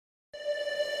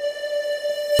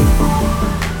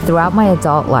Throughout my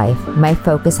adult life, my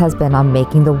focus has been on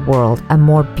making the world a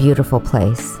more beautiful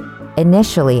place.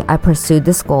 Initially, I pursued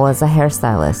this goal as a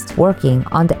hairstylist, working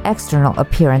on the external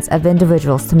appearance of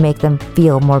individuals to make them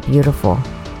feel more beautiful.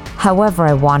 However,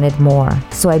 I wanted more,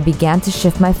 so I began to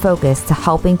shift my focus to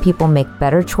helping people make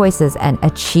better choices and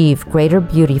achieve greater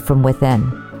beauty from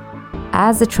within.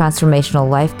 As a transformational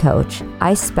life coach,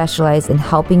 I specialize in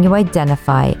helping you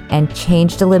identify and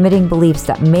change the limiting beliefs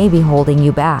that may be holding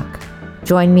you back.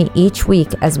 Join me each week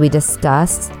as we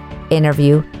discuss,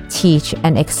 interview, teach,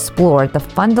 and explore the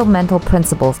fundamental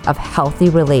principles of healthy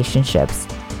relationships.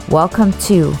 Welcome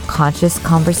to Conscious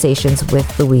Conversations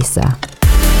with Louisa.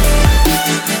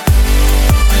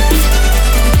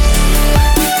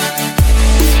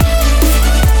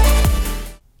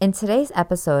 In today's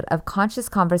episode of Conscious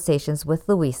Conversations with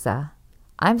Louisa,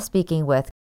 I'm speaking with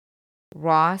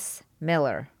Ross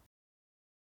Miller.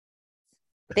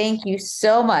 Thank you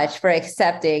so much for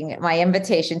accepting my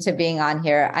invitation to being on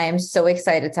here. I am so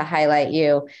excited to highlight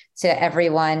you to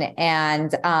everyone.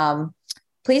 And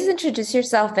please introduce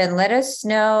yourself and let us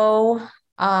know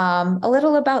a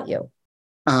little about you.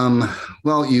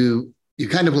 Well, you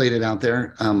kind of laid it out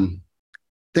there.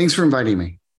 Thanks for inviting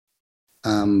me.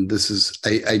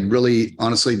 I really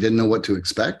honestly didn't know what to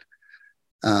expect.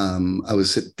 I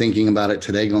was thinking about it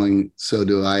today going, so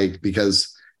do I,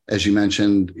 because as you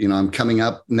mentioned, I'm coming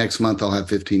up next month, I'll have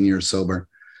 15 years sober.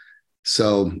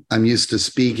 So I'm used to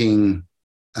speaking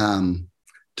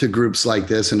to groups like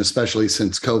this, and especially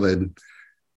since COVID,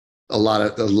 a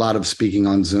lot of speaking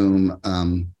on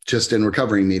Zoom, just in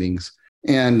recovery meetings.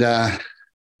 And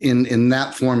in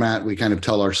that format, we kind of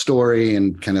tell our story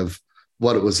and kind of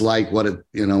what it was like, what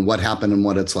happened and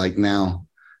what it's like now.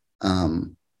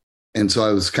 And so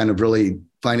I was kind of really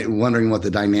wondering what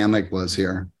the dynamic was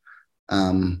here.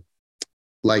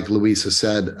 Like Louisa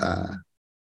said,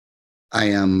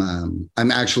 I'm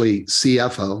actually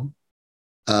CFO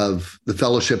of the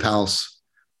Fellowship House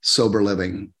Sober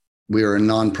Living. We are a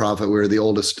nonprofit. We're the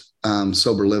oldest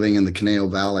sober living in the Conejo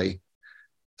Valley.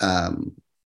 And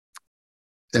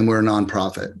we're a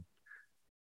nonprofit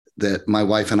that my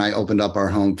wife and I opened up our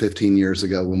home 15 years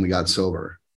ago when we got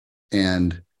sober.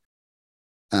 And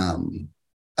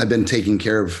I've been taking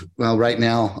care of, right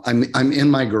now, I'm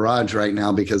in my garage right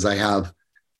now because I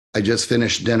just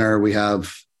finished dinner. We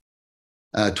have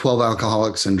 12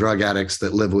 alcoholics and drug addicts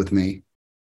that live with me,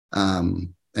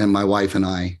 and my wife and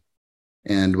I.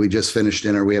 And we just finished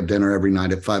dinner. We have dinner every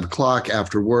night at 5:00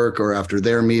 after work or after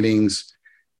their meetings.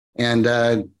 And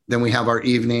then we have our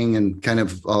evening, and kind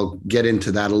of I'll get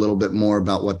into that a little bit more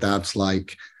about what that's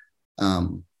like.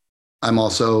 I'm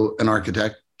also an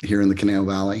architect here in the Conejo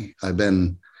Valley. I've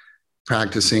been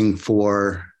practicing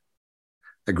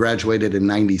I graduated in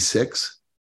 96.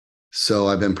 So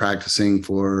I've been practicing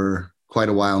for quite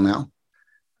a while now.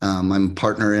 I'm a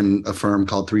partner in a firm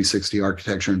called 360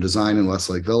 Architecture and Design in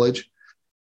Westlake Village.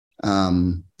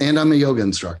 And I'm a yoga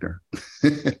instructor.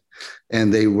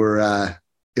 And it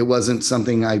wasn't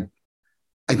something I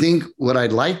think what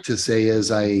I'd like to say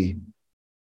is I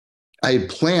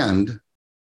planned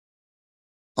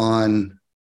on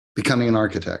becoming an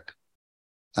architect.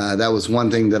 That was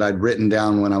one thing that I'd written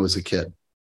down when I was a kid.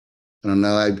 I don't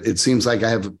know. It seems like I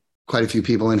have quite a few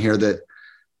people in here that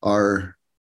are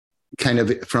kind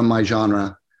of from my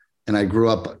genre. And I grew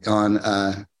up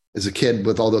as a kid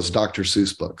with all those Dr.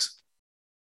 Seuss books.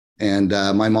 And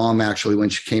my mom actually, when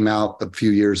she came out a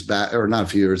few years back, or not a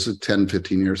few years, 10,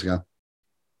 15 years ago,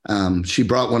 she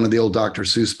brought one of the old Dr.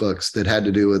 Seuss books that had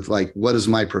to do with like, what is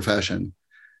my profession?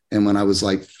 And when I was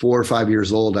like 4 or 5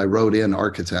 years old, I wrote in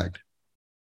architect.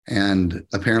 And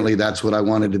apparently that's what I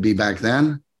wanted to be back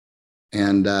then.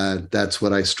 And that's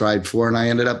what I strived for. And I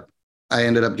ended up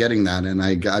getting that. And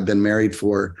I've been married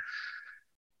for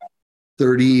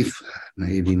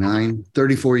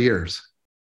 34 years.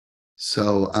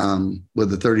 So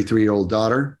with a 33-year-old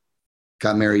daughter,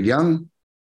 got married young,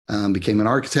 became an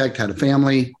architect, had a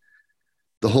family,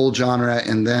 the whole genre.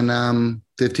 And then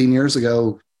 15 years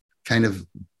ago, kind of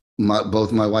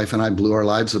both my wife and I blew our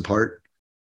lives apart.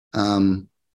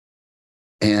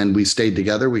 And we stayed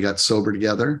together. We got sober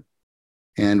together.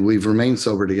 And we've remained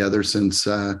sober together since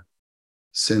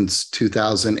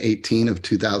 2018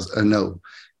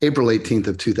 April 18th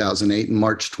of 2008 and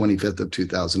March 25th of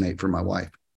 2008 for my wife.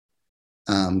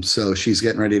 So she's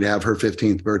getting ready to have her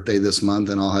 15th birthday this month,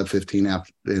 and I'll have 15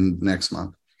 in next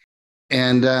month.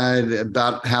 And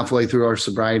about halfway through our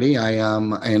sobriety, I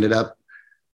ended up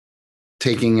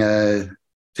taking a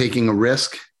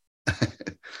risk.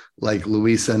 Like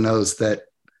Louisa knows that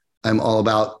I'm all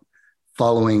about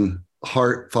following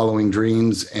heart, following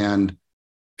dreams, and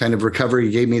kind of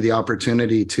recovery gave me the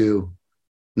opportunity to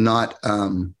not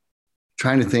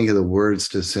trying to think of the words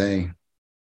to say,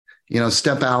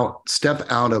 step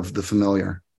out of the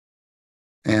familiar.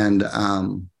 And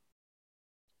I'm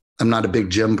not a big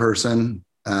gym person.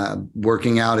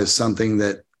 Working out is something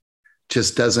that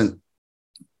just doesn't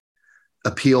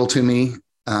appeal to me.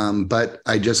 But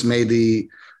I just made the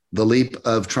leap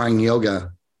of trying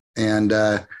yoga. And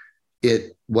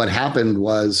what happened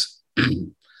was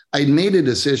I made a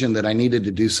decision that I needed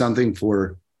to do something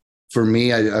for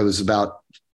me. I was about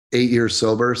 7 years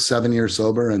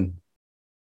sober. And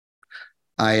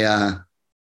I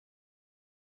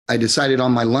decided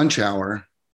on my lunch hour,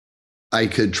 I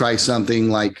could try something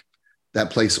like that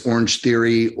place, Orange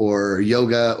Theory, or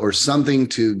yoga, or something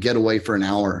to get away for an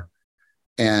hour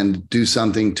and do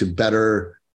something to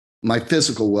better my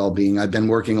physical well-being. I've been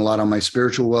working a lot on my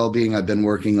spiritual well-being. I've been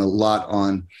working a lot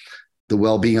on the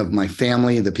well-being of my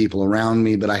family, the people around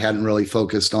me, but I hadn't really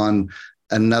focused on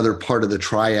another part of the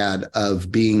triad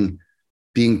of being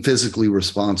physically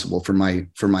responsible for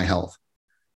my health.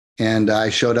 And I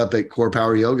showed up at Core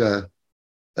Power Yoga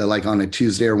like on a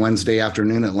Tuesday or Wednesday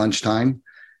afternoon at lunchtime.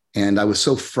 And I was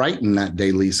so frightened that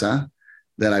day, Lisa,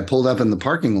 that I pulled up in the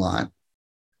parking lot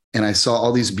and I saw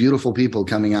all these beautiful people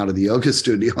coming out of the yoga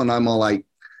studio. And I'm all like,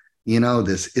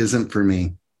 this isn't for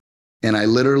me. And I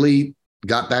literally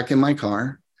got back in my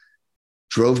car,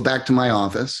 drove back to my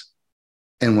office,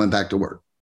 and went back to work.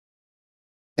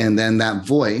 And then that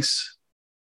voice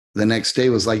the next day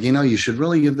was like, you should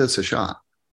really give this a shot.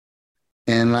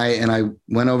 And I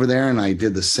went over there and I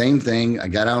did the same thing. I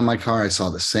got out of my car. I saw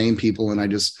the same people. And I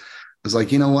just was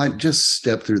like, you know what? Just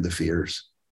step through the fears.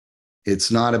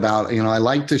 It's not about, I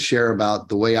like to share about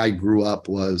the way I grew up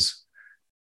was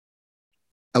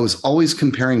I was always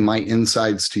comparing my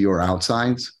insides to your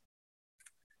outsides.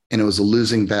 And it was a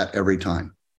losing bet every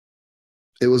time.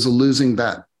 It was a losing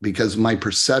bet because my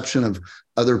perception of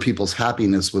other people's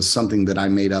happiness was something that I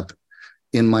made up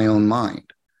in my own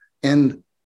mind. And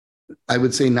I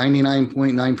would say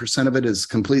 99.9% of it is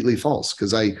completely false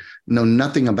because I know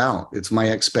nothing about it. It's my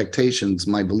expectations,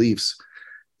 my beliefs.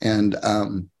 And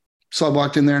so I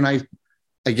walked in there and I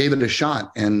gave it a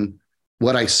shot. And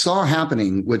what I saw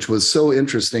happening, which was so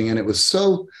interesting, and it was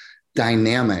so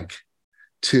dynamic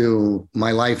to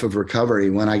my life of recovery.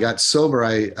 When I got sober,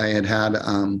 I'd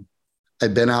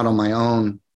been out on my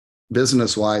own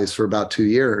business-wise for about 2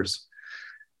 years.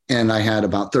 And I had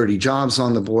about 30 jobs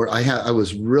on the board. I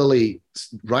was really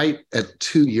right at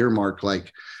 2-year mark,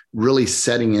 like really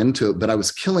setting into it, but I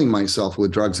was killing myself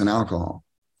with drugs and alcohol.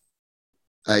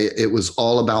 It was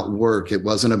all about work. It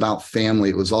wasn't about family.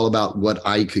 It was all about what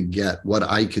I could get, what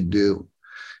I could do,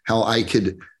 how I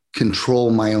could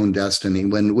control my own destiny,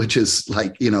 which is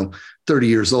like, 30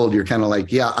 years old, you're kind of like,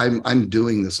 yeah, I'm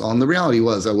doing this all. And the reality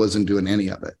was I wasn't doing any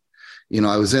of it.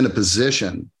 I was in a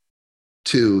position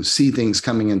to see things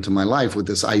coming into my life with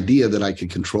this idea that I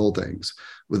could control things,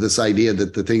 with this idea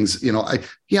that the things,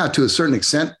 to a certain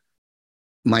extent,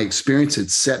 my experience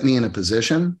had set me in a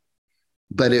position,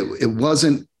 but it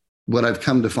wasn't what I've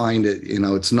come to find.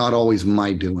 It's not always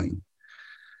my doing.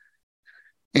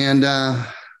 And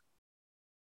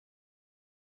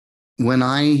when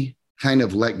I kind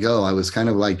of let go, I was kind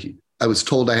of like, I was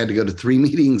told I had to go to 3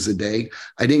 meetings a day.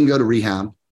 I didn't go to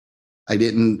rehab.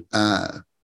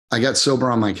 I got sober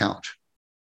on my couch.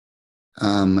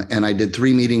 And I did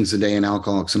 3 meetings a day in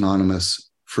Alcoholics Anonymous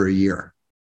for a year,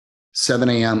 7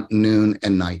 a.m., noon,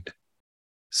 and night,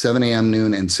 7 a.m.,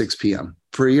 noon, and 6 p.m.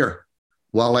 for a year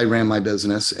while I ran my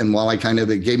business. And while it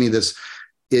gave me this,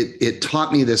 it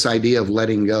taught me this idea of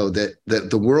letting go, that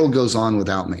the world goes on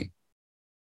without me.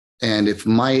 And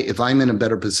if I'm in a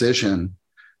better position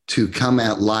to come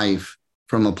at life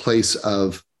from a place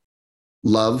of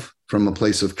love, from a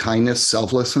place of kindness,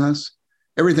 selflessness,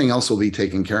 everything else will be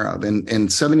taken care of.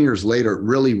 And 7 years later, it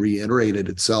really reiterated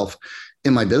itself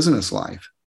in my business life.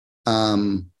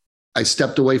 I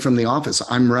stepped away from the office.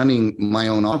 I'm running my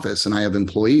own office and I have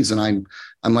employees, and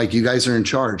I'm like, you guys are in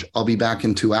charge. I'll be back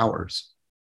in 2 hours.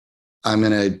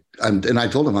 And I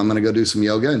told them I'm going to go do some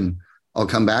yoga and I'll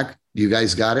come back. You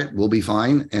guys got it. We'll be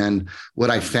fine. And what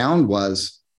I found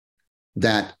was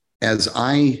that as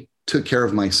I took care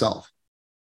of myself,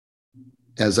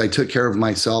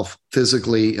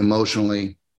 physically,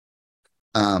 emotionally,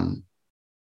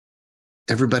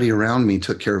 everybody around me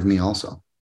took care of me also.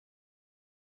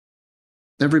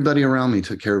 Everybody around me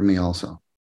took care of me also.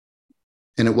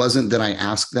 And it wasn't that I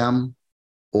asked them,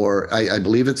 or I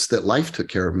believe it's that life took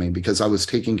care of me because I was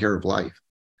taking care of life.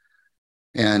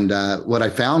 And what I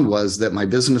found was that my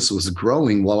business was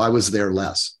growing while I was there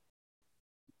less,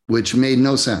 which made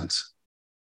no sense.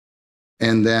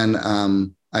 And then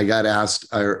I got asked,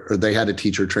 or they had a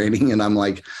teacher training, and I'm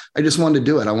like, I just wanted to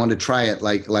do it. I wanted to try it,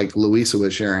 like Louisa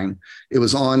was sharing. It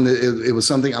was it was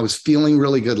something I was feeling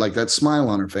really good, like that smile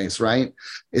on her face, right?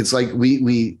 It's like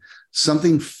we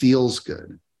something feels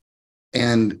good,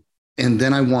 and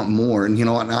then I want more. And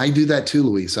and I do that too,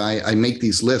 Louisa. I make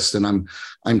these lists, and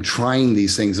I'm trying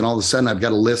these things, and all of a sudden I've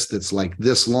got a list that's like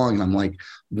this long, and I'm like,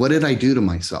 what did I do to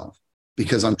myself?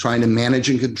 Because I'm trying to manage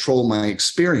and control my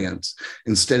experience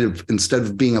instead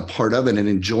of being a part of it and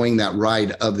enjoying that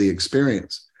ride of the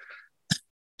experience.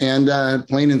 And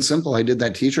plain and simple, I did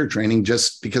that teacher training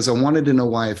just because I wanted to know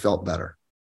why I felt better.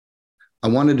 I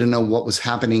wanted to know what was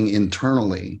happening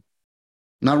internally,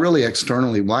 not really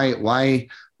externally. Why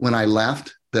when I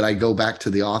left did I go back to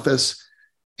the office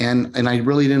and I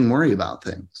really didn't worry about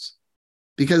things?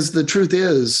 Because the truth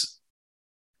is,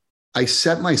 I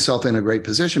set myself in a great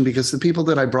position because the people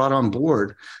that I brought on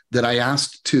board, that I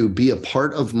asked to be a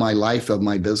part of my life, of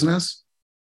my business,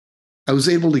 I was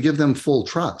able to give them full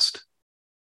trust.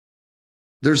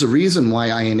 There's a reason why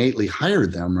I innately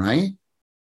hired them, right?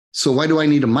 So why do I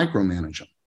need to micromanage them?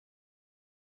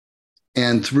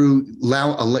 And through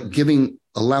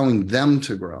allowing them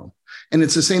to grow. And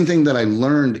it's the same thing that I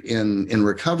learned in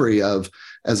recovery of,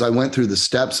 as I went through the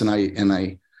steps and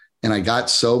I got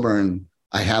sober, and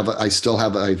I have a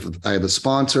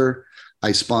sponsor.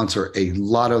 I sponsor a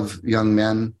lot of young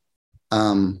men.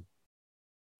 But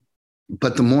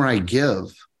the more I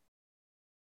give,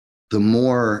 the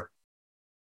more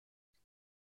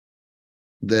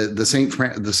the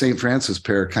St. Francis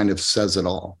prayer kind of says it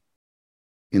all.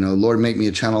 Lord, make me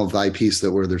a channel of thy peace,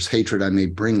 that where there's hatred, I may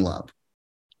bring love.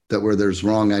 That where there's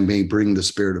wrong, I may bring the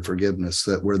spirit of forgiveness.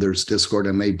 That where there's discord,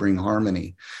 I may bring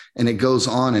harmony. And it goes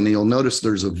on, and you'll notice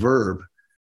there's a verb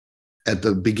at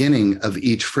the beginning of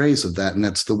each phrase of that, and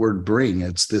that's the word bring.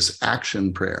 It's this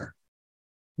action prayer,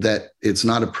 that it's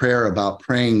not a prayer about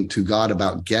praying to God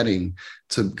about getting.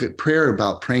 It's a prayer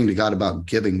about praying to God about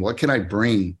giving. What can I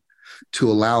bring to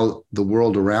allow the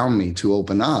world around me to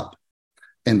open up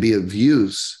and be of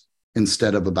use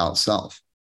instead of about self?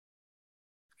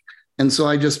 And so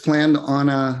I just planned on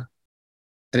I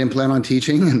didn't plan on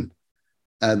teaching,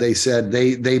 and they said,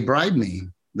 they bribed me.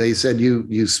 They said,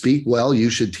 you speak well, you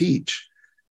should teach.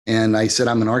 And I said,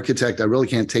 I'm an architect. I really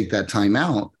can't take that time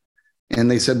out.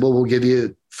 And they said, well, we'll give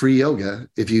you free yoga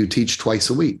if you teach twice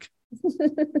a week.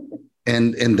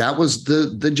 and that was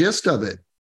the gist of it.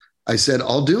 I said,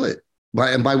 I'll do it.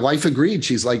 And my wife agreed.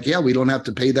 She's like, yeah, we don't have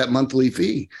to pay that monthly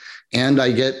fee. And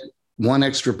I get one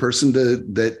extra person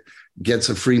that gets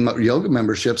a free yoga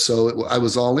membership. So I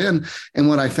was all in. And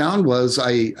what I found was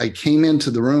I came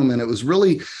into the room, and it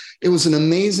was an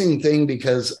amazing thing,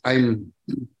 because I'm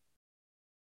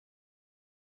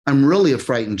really a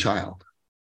frightened child.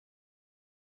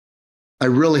 I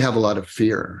really have a lot of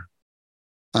fear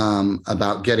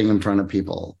about getting in front of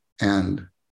people and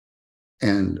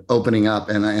opening up.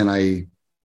 And I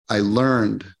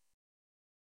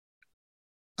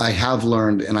have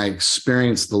learned, and I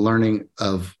experienced the learning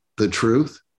of the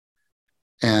truth.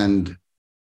 And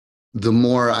the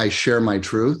more I share my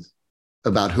truth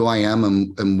about who I am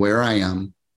and where I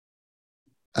am,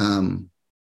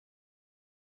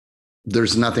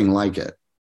 there's nothing like it.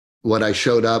 What I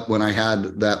showed up when I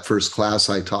had that first class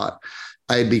I taught,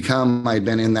 I'd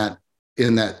been in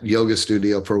that yoga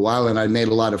studio for a while, and I'd made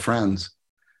a lot of friends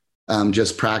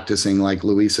just practicing, like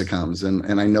Louisa comes,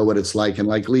 and I know what it's like. And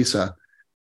like Lisa,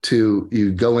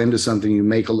 you go into something, you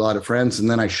make a lot of friends. And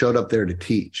then I showed up there to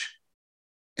teach,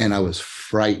 and I was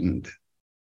frightened.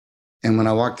 And when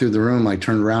I walked through the room, I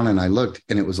turned around and I looked,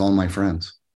 and it was all my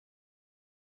friends.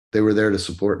 They were there to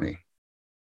support me.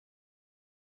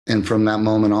 And from that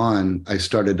moment on, I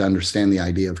started to understand the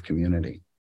idea of community,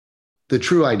 the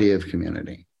true idea of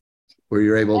community, where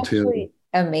you're able to.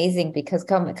 Amazing, because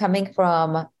coming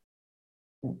from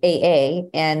AA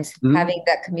and having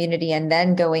that community, and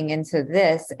then going into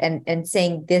this and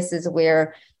saying this is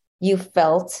where you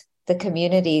felt the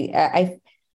community.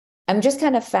 I'm just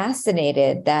kind of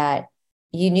fascinated that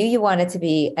you knew you wanted to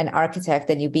be an architect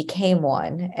and you became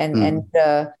one, and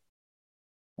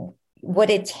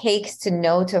what it takes to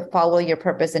know to follow your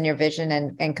purpose and your vision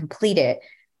and complete it.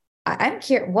 I'm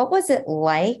curious, what was it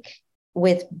like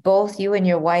with both you and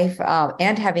your wife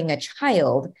and having a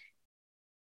child,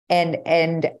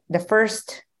 and the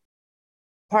first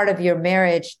part of your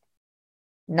marriage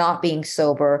not being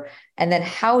sober, and then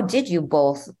how did you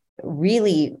both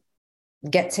really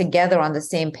get together on the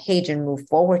same page and move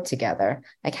forward together?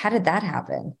 Like, how did that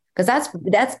happen? Because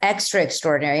that's extra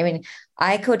extraordinary. I mean,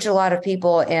 I coach a lot of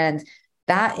people, and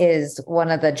That is one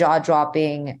of the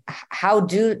jaw-dropping. How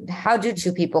do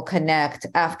two people connect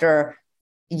after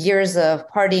years of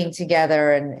partying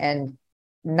together and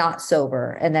not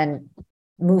sober, and then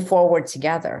move forward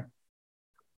together?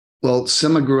 Well,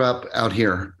 Sima grew up out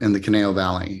here in the Conejo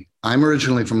Valley. I'm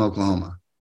originally from Oklahoma.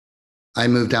 I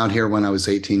moved out here when I was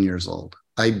 18 years old.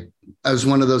 I was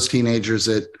one of those teenagers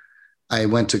that I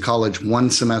went to college one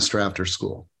semester after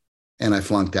school and I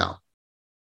flunked out.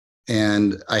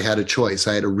 And I had a choice.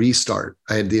 I had a restart.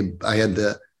 I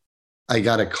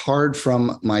got a card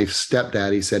from my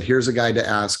stepdad. He said, here's a guy to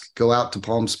ask, go out to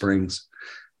Palm Springs.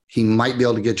 He might be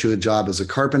able to get you a job as a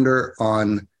carpenter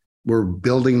we're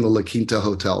building the La Quinta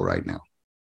Hotel right now.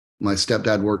 My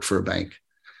stepdad worked for a bank.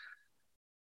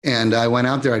 And I went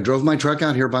out there. I drove my truck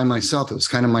out here by myself. It was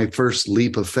kind of my first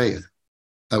leap of faith.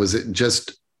 I was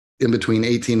just in between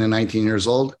 18 and 19 years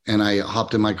old, and I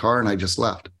hopped in my car and I just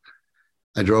left.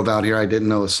 I drove out here. I didn't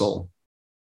know a soul.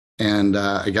 And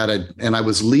I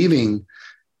was leaving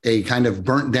a kind of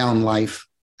burnt down life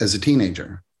as a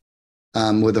teenager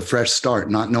with a fresh start,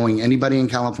 not knowing anybody in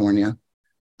California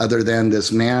other than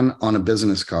this man on a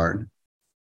business card.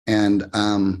 And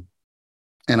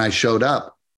I showed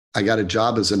up. I got a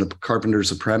job as a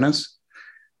carpenter's apprentice.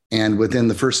 And within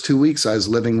the first 2 weeks, I was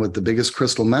living with the biggest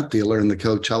crystal meth dealer in the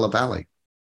Coachella Valley.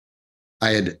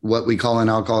 I had what we call in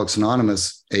Alcoholics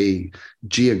Anonymous a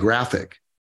geographic,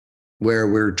 where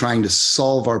we're trying to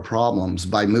solve our problems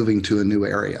by moving to a new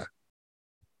area.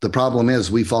 The problem is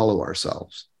we follow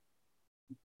ourselves.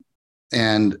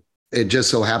 And it just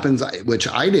so happens, which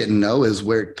I didn't know, is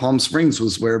where Palm Springs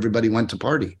was where everybody went to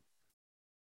party.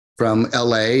 From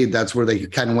LA, that's where they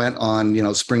kind of went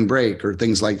on, spring break or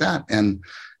things like that. And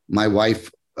my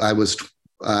wife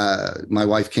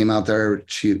came out there.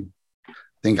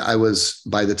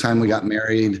 By the time we got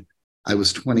married, I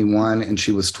was 21 and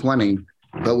she was 20,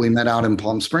 but we met out in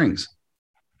Palm Springs.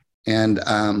 And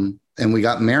we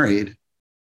got married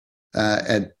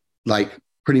at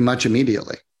pretty much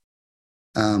immediately.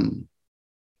 And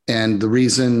the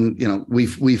reason,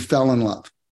 we fell in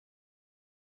love.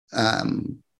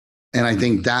 And I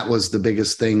think that was the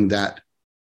biggest thing that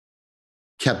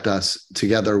kept us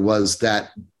together, was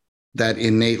that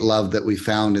innate love that we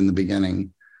found in the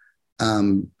beginning.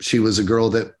 She was a girl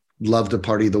that loved to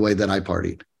party the way that I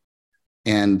partied.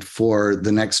 And for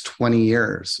the next 20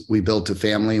 years, we built a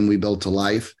family and we built a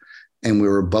life. And we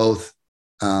were both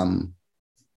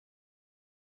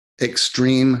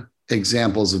extreme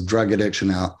examples of drug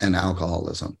addiction and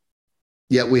alcoholism.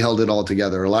 Yet we held it all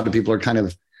together. A lot of people are kind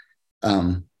of,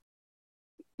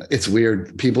 it's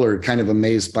weird. People are kind of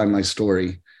amazed by my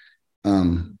story.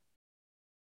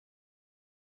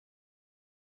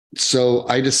 So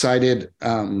I decided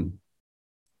to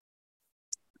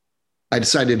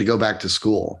go back to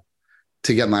school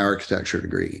to get my architecture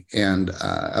degree. And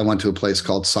I went to a place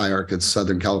called SciArc. It's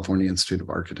Southern California Institute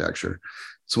of Architecture.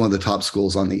 It's one of the top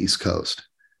schools on the East Coast,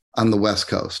 on the West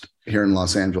Coast here in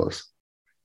Los Angeles.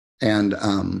 And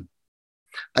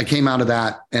I came out of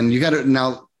that, and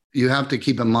you have to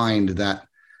keep in mind that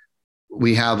I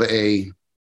have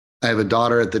a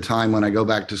daughter at the time when I go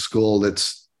back to school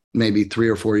that's maybe 3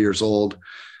 or 4 years old.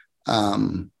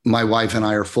 My wife and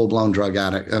I are full-blown drug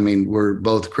addicts. I mean, we're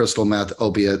both crystal meth,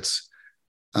 opiates.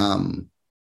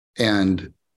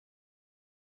 And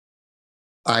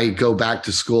I go back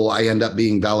to school. I end up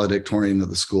being valedictorian of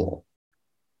the school.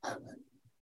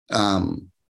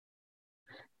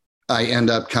 I end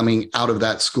up coming out of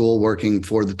that school working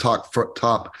for the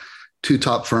two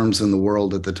top firms in the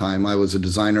world at the time. I was a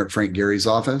designer at Frank Gehry's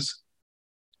office,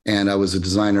 and I was a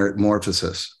designer at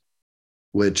Morphosis,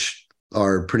 which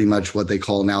are pretty much what they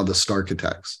call now the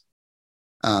Starchitects.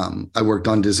 I worked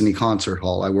on Disney Concert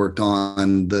Hall. I worked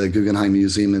on the Guggenheim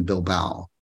Museum in Bilbao.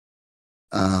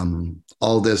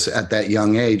 All this at that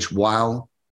young age while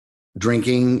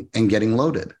drinking and getting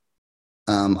loaded.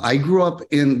 I grew up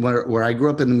where I grew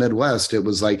up in the Midwest. It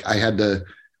was like it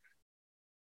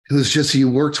was just,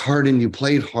 you worked hard and you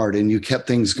played hard and you kept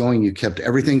things going. You kept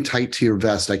everything tight to your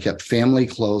vest. I kept family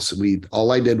close.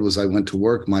 All I did was I went to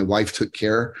work. My wife took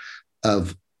care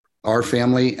of our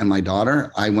family and my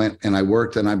daughter. I went and I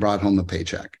worked and I brought home a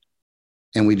paycheck.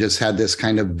 And we just had this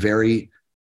kind of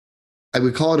I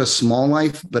would call it a small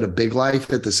life, but a big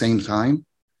life at the same time.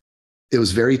 It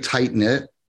was very tight knit,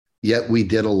 yet we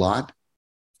did a lot.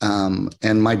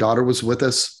 And my daughter was with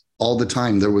us all the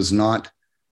time. There was not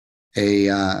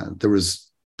there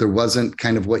wasn't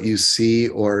kind of what you see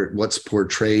or what's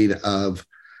portrayed of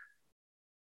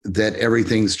that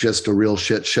everything's just a real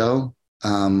shit show.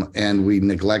 And we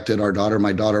neglected our daughter.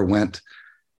 My daughter went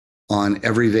on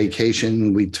every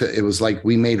vacation. It was like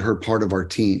we made her part of our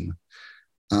team.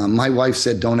 My wife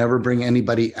said, don't ever bring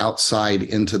anybody outside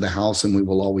into the house and we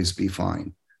will always be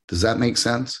fine. Does that make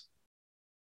sense?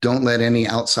 Don't let any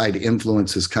outside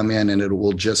influences come in and it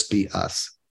will just be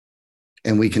us.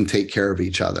 And we can take care of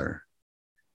each other.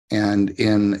 And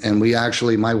we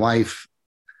actually, my wife,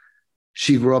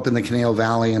 she grew up in the Conejo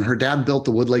Valley and her dad built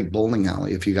the Wood Lake Bowling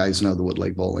Alley. If you guys know the Wood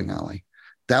Lake Bowling Alley,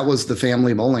 that was the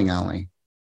family bowling alley.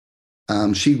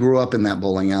 She grew up in that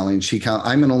bowling alley and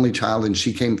I'm an only child and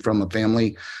she came from a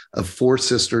family of 4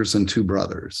 sisters and 2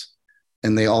 brothers.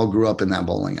 And they all grew up in that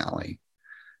bowling alley.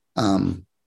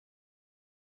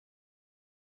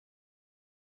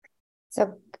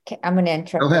 So I'm going to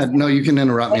interrupt. Go ahead. No, you can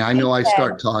interrupt me. I know I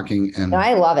start talking. No,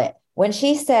 I love it. When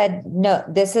she said, no,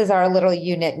 this is our little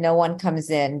unit, no one comes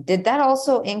in, did that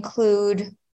also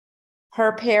include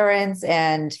her parents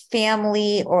and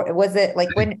family? Or was it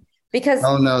like when, because...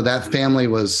 Oh, no, that family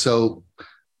was so...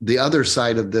 The other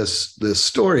side of this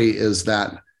story is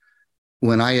that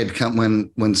when I had come,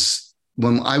 when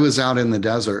I was out in the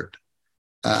desert,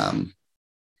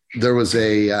 there was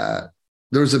a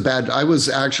bad... I was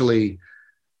actually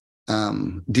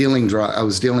dealing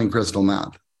crystal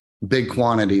meth, big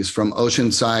quantities from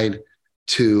Oceanside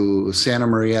to Santa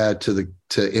Maria to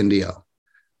Indio.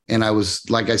 And I was,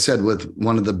 like I said, with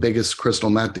one of the biggest crystal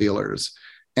meth dealers,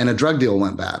 and a drug deal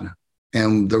went bad.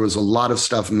 And there was a lot of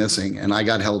stuff missing and I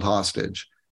got held hostage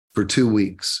for 2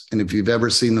 weeks. And if you've ever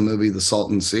seen the movie The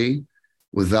Salton Sea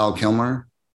with Val Kilmer,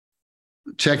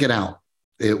 check it out.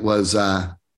 It was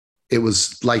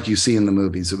like you see in the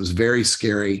movies. It was very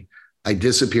scary. I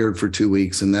disappeared for 2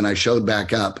 weeks and then I showed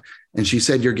back up and she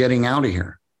said, you're getting out of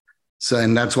here. So,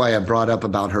 and that's why I brought up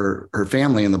about her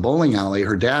family in the bowling alley.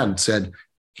 Her dad said,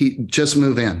 just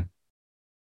move in.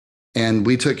 And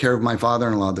we took care of my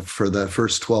father-in-law for the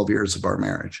first 12 years of our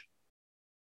marriage.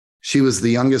 She was the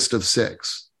youngest of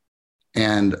 6.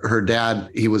 And her dad,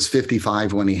 he was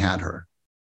 55 when he had her.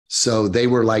 So they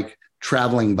were like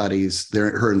traveling buddies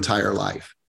her entire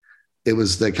life. It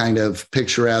was the kind of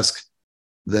picturesque,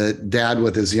 the dad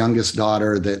with his youngest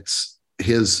daughter, that's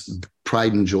his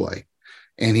pride and joy.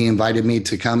 And he invited me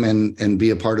to come in and be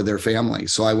a part of their family.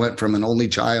 So I went from an only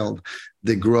child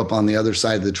that grew up on the other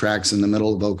side of the tracks in the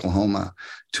middle of Oklahoma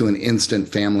to an instant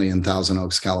family in Thousand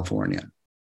Oaks, California.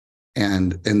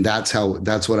 And that's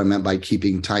what I meant by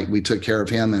keeping tight. We took care of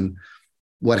him. And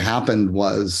what happened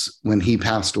was when he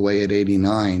passed away at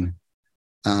 89,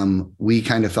 we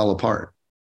kind of fell apart.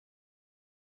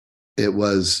 It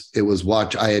was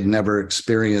I had never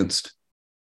experienced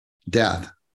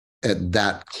death at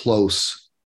that close.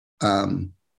 My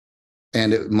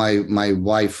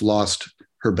wife lost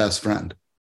her best friend.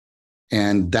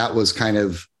 And that was kind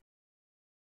of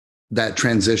that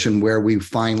transition where we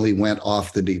finally went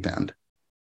off the deep end.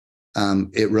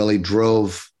 It really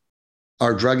drove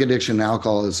our drug addiction and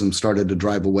alcoholism started to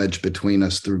drive a wedge between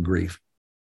us through grief.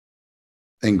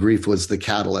 And grief was the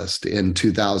catalyst in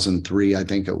 2003, I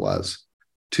think it was,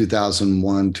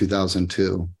 2001,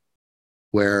 2002,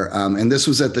 where, and this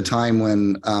was at the time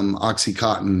when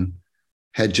OxyContin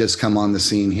had just come on the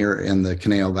scene here in the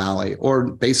Conejo Valley,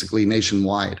 or basically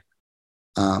nationwide.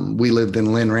 We lived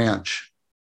in Lynn Ranch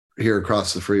here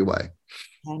across the freeway.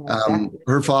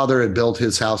 Her father had built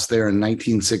his house there in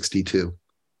 1962.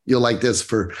 You'll like this,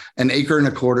 for an acre and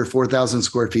a quarter, 4,000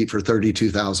 square feet for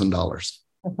 $32,000.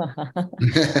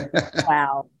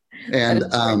 Wow. And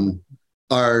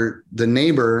the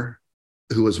neighbor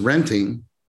who was renting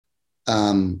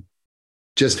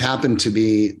just happened to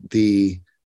be the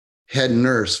head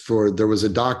nurse there was a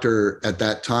doctor at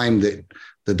that time that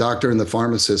the doctor and the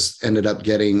pharmacist ended up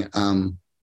getting,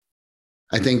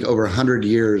 I think, over 100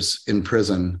 years in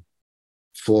prison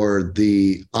for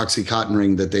the OxyContin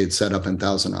ring that they'd set up in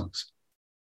Thousand Oaks.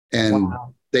 And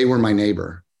wow. They were my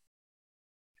neighbor.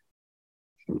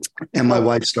 And my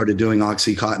wife started doing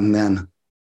OxyContin then.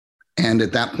 And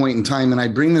at that point in time, and I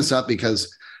bring this up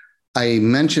because I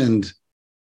mentioned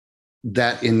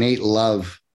that innate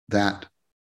love that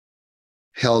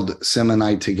held Sim and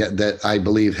I together, that I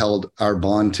believe held our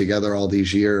bond together all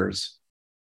these years.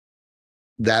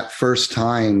 That first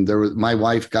time my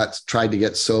wife tried to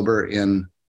get sober in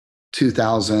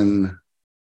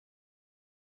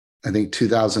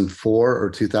 2004 or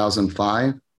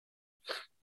 2005.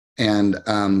 And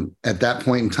at that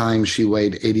point in time, she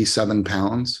weighed 87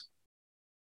 pounds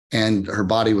and her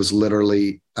body was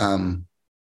literally dying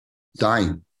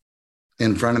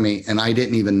in front of me. And I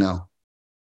didn't even know.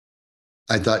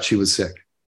 I thought she was sick.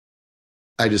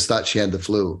 I just thought she had the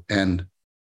flu. And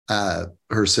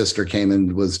her sister came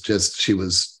and she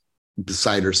was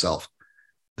beside herself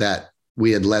that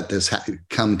we had let this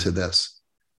come to this.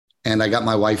 And I got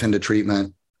my wife into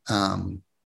treatment.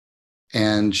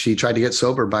 And she tried to get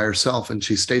sober by herself, and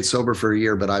she stayed sober for a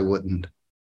year, but I wouldn't.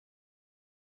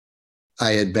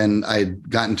 I had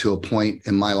gotten to a point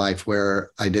in my life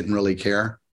where I didn't really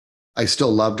care. I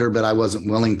still loved her, but I wasn't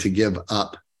willing to give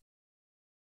up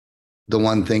the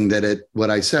one thing that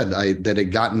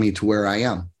had gotten me to where I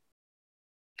am.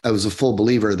 I was a full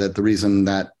believer that the reason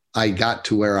that I got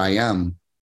to where I am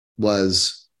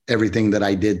was everything that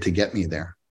I did to get me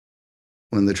there.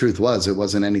 When the truth was, it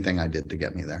wasn't anything I did to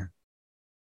get me there.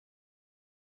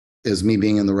 It was me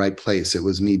being in the right place. It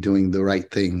was me doing the right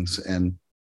things. And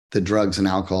the drugs and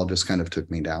alcohol just kind of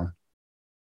took me down.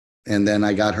 And then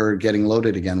I got her getting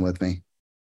loaded again with me.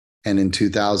 And in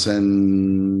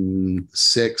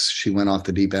 2006, she went off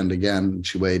the deep end again.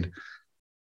 She weighed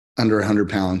under 100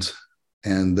 pounds.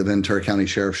 And the Ventura County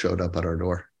Sheriff showed up at our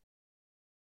door.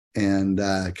 And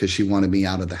because she wanted me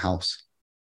out of the house.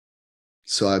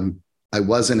 So I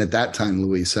wasn't at that time,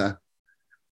 Louisa,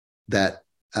 that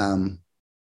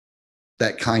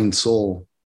kind soul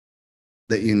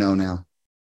that you know now.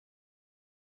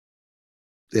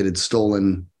 It had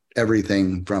stolen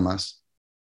everything from us.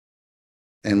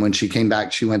 And when she came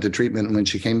back, she went to treatment. And when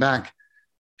she came back,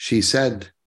 she said,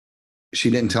 she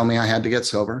didn't tell me I had to get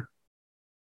sober.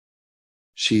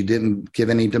 She didn't give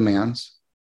any demands.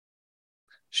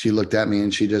 She looked at me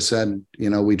and she just said,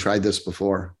 we tried this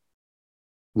before.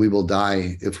 We will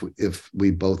die if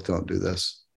we both don't do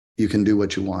this. You can do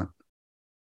what you want,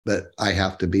 but I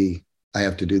have to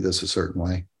do this a certain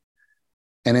way.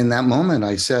 And in that moment,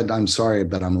 I said, I'm sorry,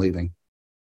 but I'm leaving.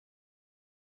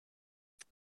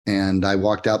 And I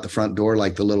walked out the front door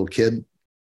like the little kid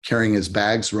carrying his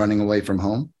bags, running away from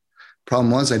home. Problem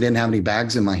was, I didn't have any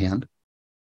bags in my hand.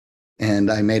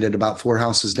 And I made it about 4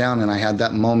 houses down, and I had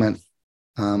that moment.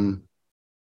 I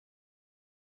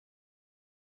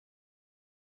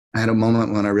had a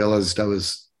moment when I realized I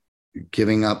was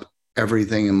giving up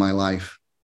everything in my life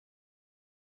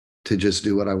to just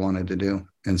do what I wanted to do.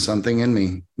 And something in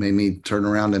me made me turn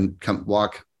around and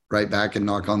walk right back and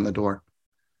knock on the door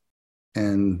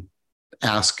and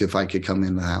ask if I could come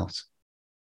in the house.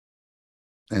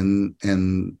 And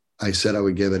I said I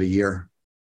would give it a year,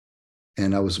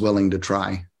 and I was willing to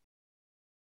try.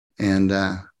 And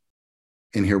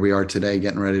here we are today,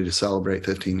 getting ready to celebrate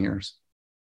 15 years.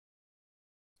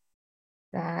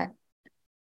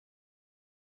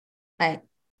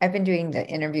 I've been doing the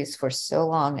interviews for so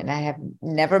long, and I have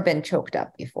never been choked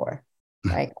up before,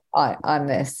 like on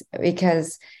this,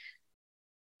 because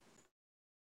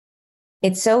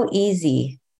it's so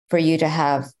easy for you to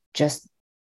have just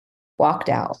walked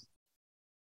out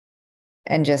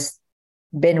and just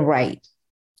been right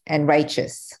and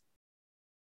righteous,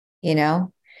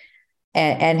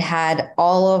 and had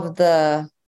all of the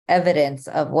evidence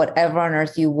of whatever on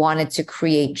earth you wanted to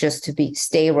create just to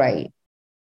stay right.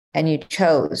 And you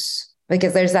chose,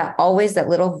 because there's always that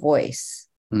little voice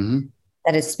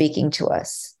that is speaking to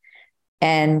us.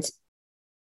 And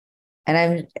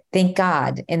I thank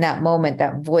God in that moment,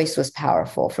 that voice was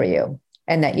powerful for you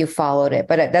and that you followed it.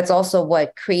 But that's also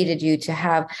what created you to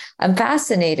have, I'm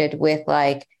fascinated with,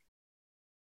 like,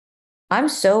 I'm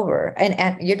sober,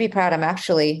 and you'd be proud. I'm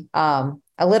actually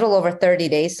a little over 30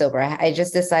 days sober. I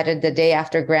just decided the day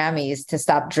after Grammys to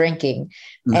stop drinking.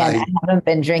 Nice. And I haven't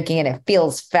been drinking, and it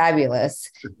feels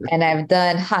fabulous. And I've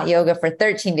done hot yoga for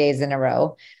 13 days in a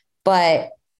row.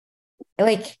 But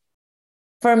like,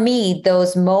 for me,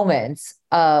 those moments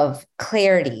of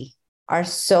clarity are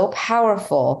so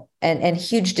powerful and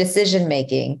huge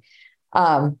decision-making.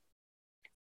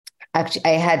 Actually,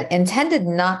 I had intended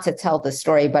not to tell the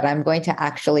story, but I'm going to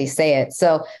actually say it.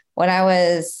 So when I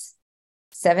was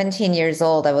 17 years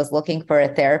old, I was looking for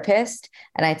a therapist,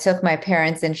 and I took my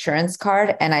parents' insurance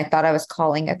card, and I thought I was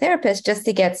calling a therapist just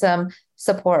to get some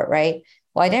support, right?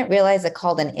 Well, I didn't realize it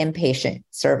called an inpatient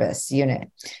service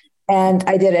unit. And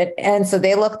I did it. And so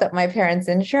they looked up my parents'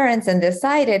 insurance and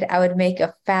decided I would make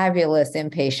a fabulous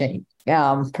inpatient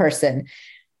person.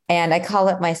 And I call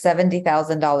it my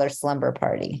 $70,000 slumber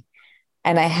party.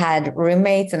 And I had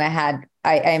roommates, and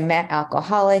I met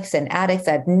alcoholics and addicts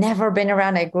I'd never been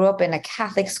around. I grew up in a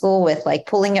Catholic school with, like,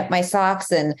 pulling up my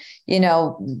socks and,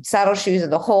 saddle shoes of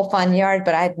the whole fun yard,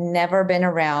 but I'd never been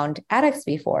around addicts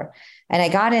before. And I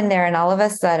got in there, and all of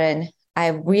a sudden I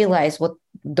realized what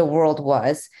the world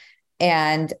was.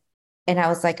 And I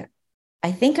was like,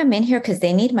 I think I'm in here because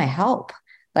they need my help.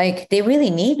 Like, they really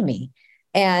need me.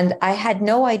 And I had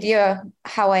no idea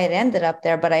how I had ended up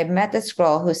there, but I met this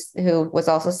girl who was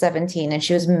also 17, and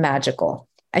she was magical.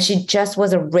 And she just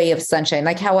was a ray of sunshine,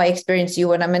 like how I experience you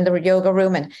when I'm in the yoga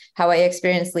room, and how I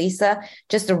experience Lisa,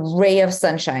 just a ray of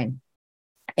sunshine.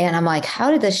 And I'm like,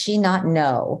 how does she not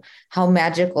know how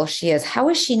magical she is? How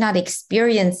is she not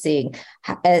experiencing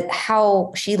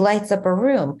how she lights up a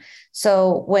room?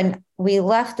 So when we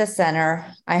left the center,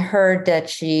 I heard that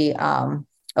she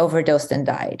overdosed and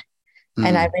died.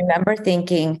 And I remember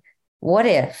thinking, what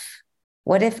if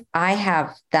I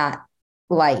have that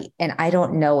light and I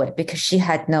don't know it because she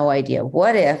had no idea?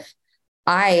 What if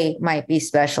I might be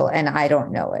special and I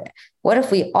don't know it? What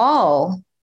if we all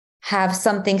have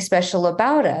something special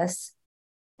about us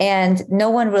and no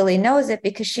one really knows it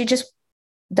because she just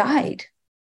died?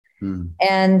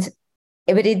 And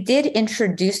but it did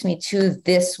introduce me to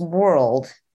this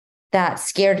world that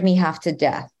scared me half to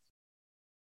death.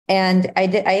 And I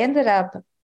ended up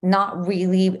not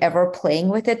really ever playing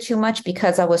with it too much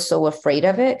because I was so afraid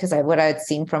of it, because what I had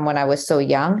seen from when I was so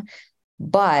young.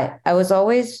 But I was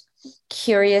always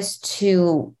curious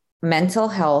to mental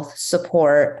health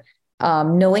support,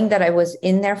 knowing that I was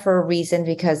in there for a reason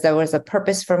because there was a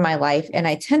purpose for my life. And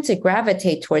I tend to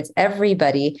gravitate towards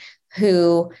everybody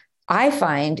who I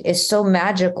find is so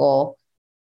magical.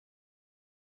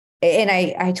 And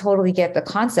I totally get the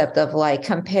concept of like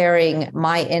comparing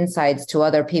my insides to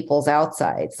other people's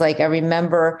outsides. Like I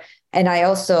remember, and I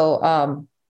also,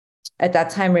 at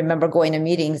that time, remember going to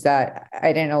meetings that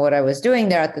I didn't know what I was doing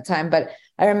there at the time, but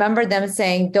I remember them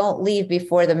saying, don't leave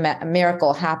before the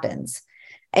miracle happens.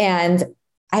 And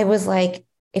I was like,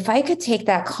 if I could take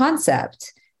that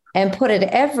concept and put it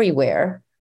everywhere,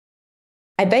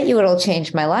 I bet you it'll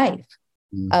change my life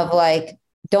of like,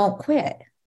 don't quit.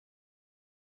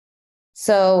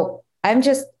 So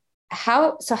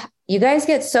so you guys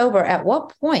get sober. At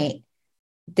what point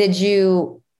did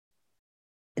you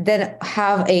then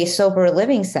have a sober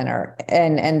living center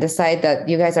and decide that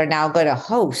you guys are now going to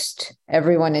host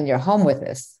everyone in your home with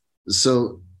this?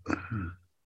 So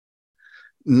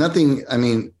nothing, I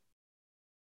mean,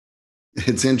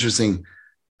 it's interesting.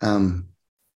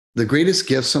 The greatest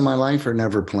gifts in my life are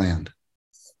never planned.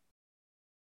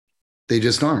 They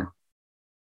just aren't.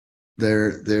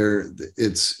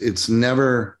 It's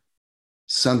never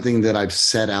something that I've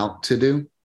set out to do.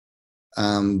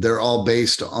 They're all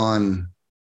based on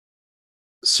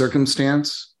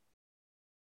circumstance,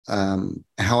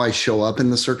 how I show up in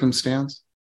the circumstance,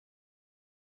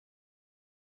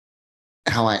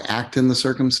 how I act in the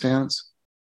circumstance,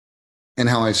 and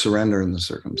how I surrender in the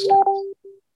circumstance.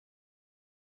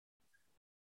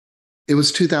 It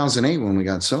was 2008 when we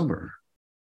got sober.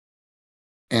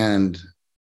 And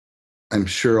I'm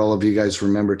sure all of you guys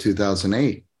remember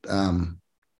 2008. And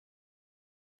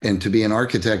to be an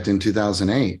architect in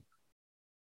 2008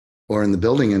 or in the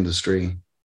building industry,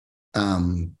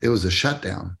 it was a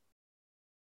shutdown.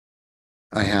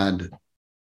 I had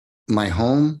my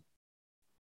home.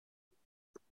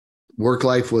 Work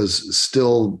life was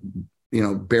still,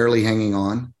 barely hanging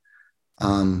on.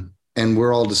 And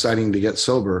we're all deciding to get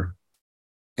sober.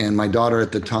 And my daughter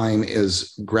at the time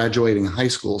is graduating high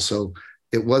school. So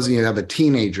it wasn't, you have a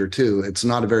teenager too. It's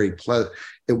not a very pleasant,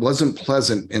 it wasn't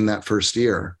pleasant in that first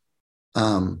year.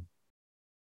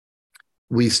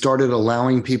 We started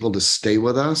allowing people to stay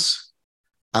with us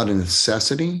out of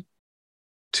necessity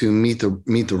to meet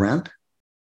the rent.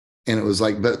 And it was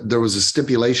like, but there was a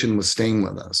stipulation with staying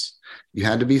with us. You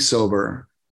had to be sober.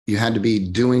 You had to be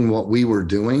doing what we were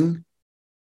doing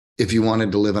if you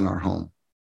wanted to live in our home.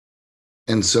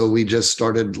 And so we just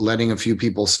started letting a few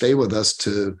people stay with us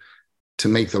to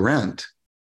make the rent.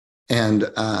 And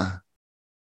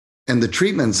the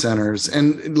treatment centers,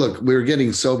 and look, we were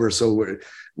getting sober. So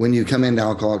when you come into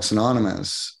Alcoholics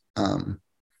Anonymous,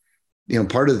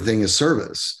 part of the thing is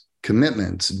service,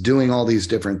 commitments, doing all these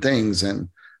different things. And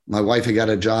my wife had got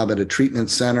a job at a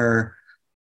treatment center.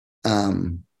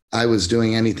 I was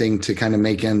doing anything to kind of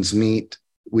make ends meet.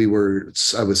 I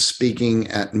was speaking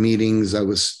at meetings. I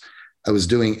was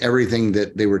doing everything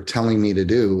that they were telling me to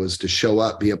do, was to show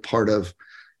up, be a part of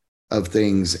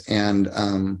things. And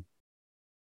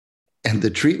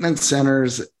the treatment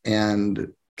centers,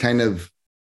 and kind of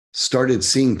started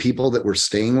seeing people that were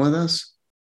staying with us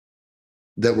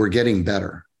that were getting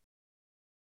better.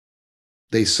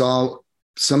 People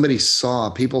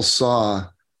saw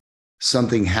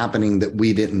something happening that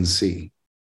we didn't see.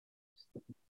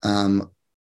 And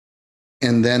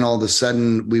then all of a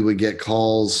sudden we would get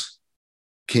calls.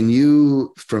 Can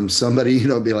you, from somebody,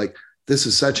 be like, this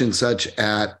is such and such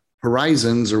at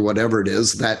Horizons or whatever it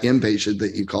is, that inpatient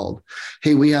that you called.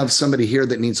 Hey, we have somebody here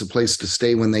that needs a place to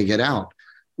stay when they get out.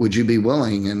 Would you be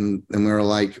willing? And we were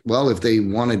like, well, if they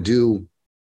want to do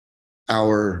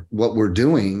what we're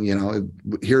doing,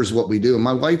 here's what we do. And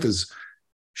my wife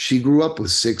she grew up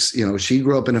with she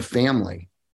grew up in a family,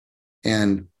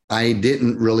 and I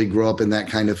didn't really grow up in that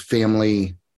kind of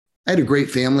family. I had a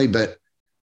great family, but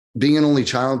being an only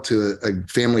child to a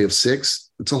family of 6,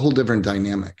 it's a whole different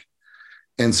dynamic.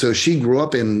 And so she grew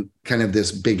up in kind of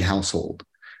this big household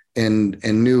and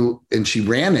she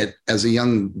ran it as a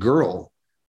young girl.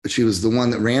 She was the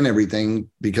one that ran everything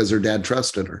because her dad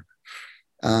trusted her.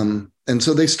 And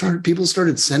so people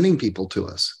started sending people to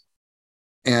us.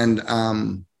 And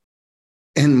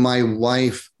my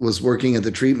wife was working at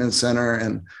the treatment center,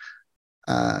 and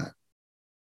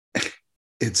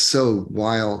it's so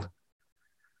wild.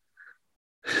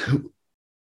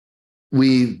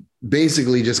 We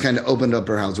basically just kind of opened up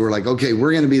our house. We're like, okay,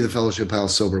 we're going to be the Fellowship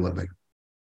House Sober Living.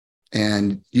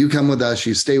 And you come with us,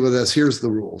 you stay with us, here's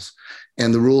the rules.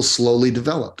 And the rules slowly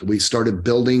developed. We started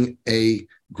building a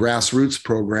grassroots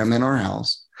program in our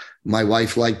house. My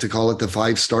wife liked to call it the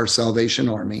 5-Star Salvation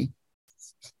Army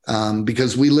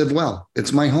because we live well.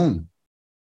 It's my home.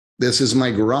 This is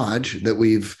my garage that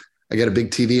I got a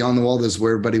big TV on the wall. This is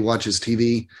where everybody watches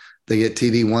TV. They get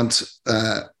TV once,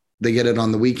 they get it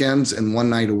on the weekends and one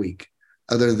night a week.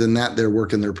 Other than that, they're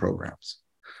working their programs.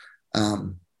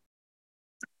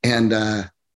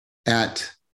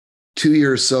 At 2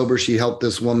 years sober, she helped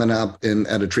this woman up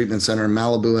at a treatment center in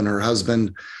Malibu, and her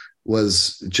husband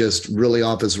was just really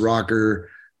off his rocker.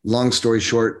 Long story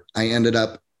short,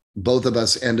 both of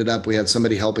us ended up, we had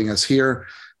somebody helping us here,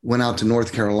 went out to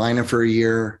North Carolina for a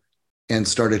year and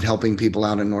started helping people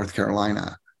out in North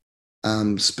Carolina,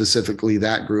 specifically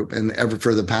that group. And ever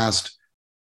for the past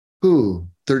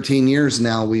 13 years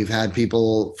now, we've had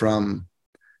people from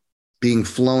being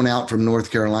flown out from North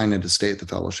Carolina to stay at the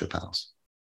Fellowship House.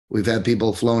 We've had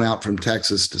people flown out from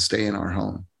Texas to stay in our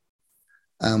home.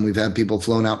 We've had people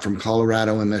flown out from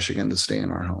Colorado and Michigan to stay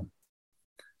in our home.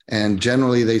 And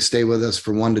generally they stay with us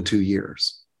for 1 to 2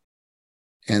 years.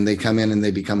 And they come in and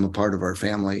they become a part of our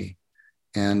family.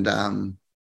 And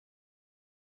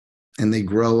they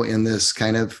grow in this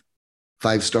kind of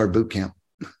 5-star boot camp.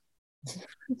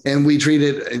 And we treat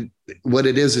it what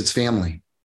it is, it's family.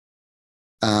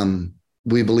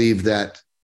 We believe that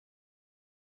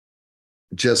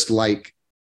just like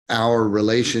our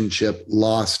relationship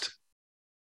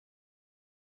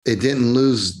it didn't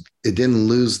lose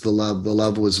the love. The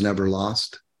love was never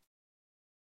lost.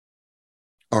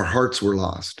 Our hearts were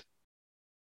lost.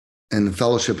 And the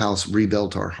Fellowship House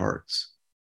rebuilt our hearts.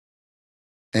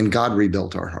 And God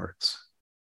rebuilt our hearts.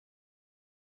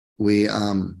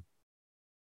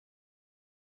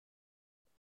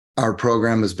 Our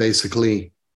program is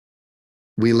basically,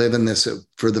 we live in this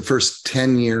for the first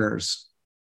 10 years.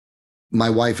 My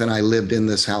wife and I lived in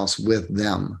this house with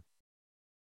them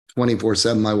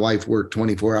 24/7. My wife worked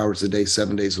 24 hours a day,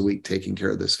 7 days a week, taking care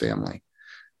of this family.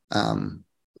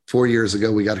 4 years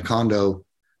ago, we got a condo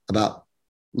about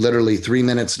literally 3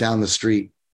 minutes down the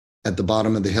street at the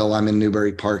bottom of the hill. I'm in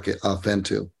Newbury Park off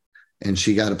Ventu, and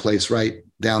she got a place right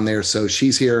down there. So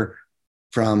she's here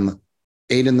from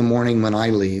 8 in the morning when I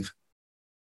leave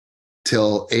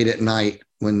till 8 at night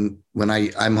when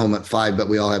I'm home at 5, but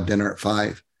we all have dinner at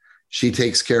 5. She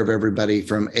takes care of everybody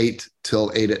from 8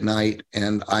 till 8 at night,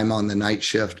 and I'm on the night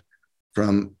shift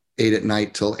from 8 at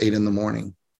night till 8 in the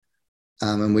morning.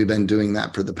 And we've been doing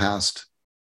that for the past,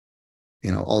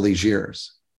 all these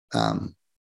years.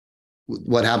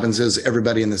 What happens is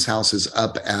everybody in this house is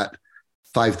up at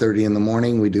 5:30 in the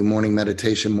morning. We do morning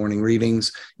meditation, morning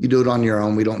readings. You do it on your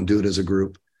own. We don't do it as a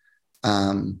group.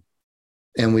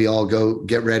 And we all go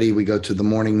get ready. We go to the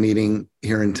morning meeting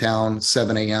here in town,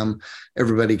 7 a.m.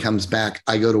 Everybody comes back.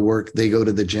 I go to work. They go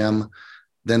to the gym.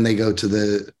 Then they go to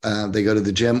the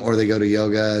gym, or they go to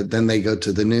yoga. Then they go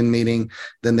to the noon meeting.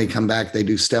 Then they come back. They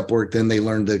do step work. Then they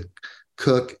learn to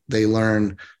cook. They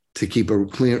learn to keep a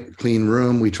clean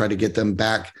room. We try to get them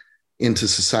back into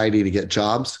society to get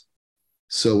jobs.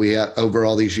 So over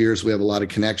all these years, we have a lot of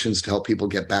connections to help people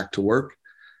get back to work.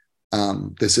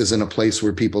 This isn't a place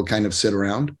where people kind of sit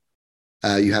around.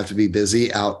 You have to be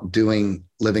busy out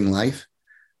living life.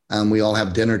 We all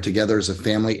have dinner together as a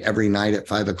family every night at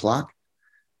 5:00.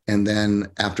 And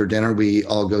then after dinner, we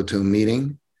all go to a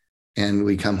meeting, and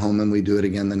we come home and we do it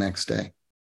again the next day.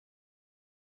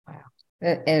 Wow.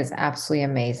 It is absolutely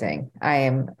amazing. I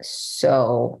don't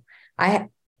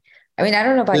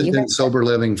know about you. I've been sober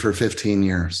living for 15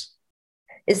 years.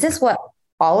 Is this what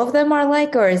all of them are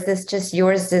like, or is this just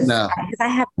yours? No. Because I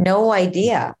have no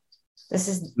idea.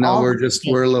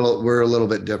 We're a little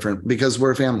bit different because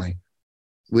we're a family.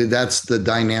 That's the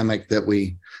dynamic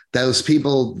those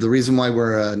people, the reason why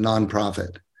we're a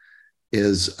nonprofit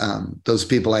is those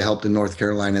people I helped in North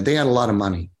Carolina, they had a lot of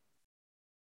money.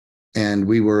 And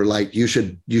we were like, you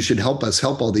should help us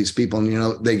help all these people.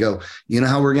 And, they go,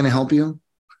 how we're going to help you?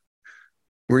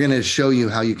 we're going to show you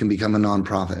how you can become a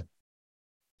nonprofit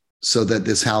so that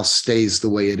this house stays the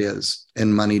way it is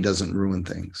and money doesn't ruin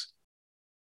things.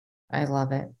 I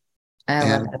love it.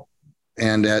 I love it.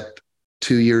 And at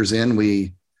 2 years in,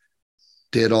 we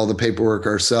did all the paperwork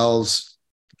ourselves,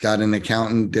 got an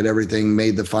accountant, did everything,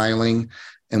 made the filing,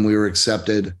 and we were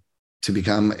accepted to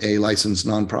become a licensed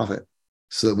nonprofit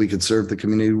so that we could serve the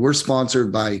community. We're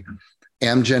sponsored by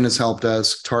Amgen has helped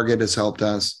us, Target has helped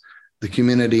us. The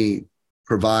community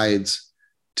provides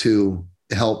to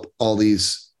help all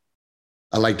these,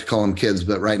 I like to call them kids,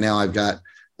 but right now I've got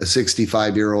a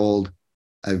 65-year-old,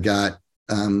 I've got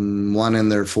one in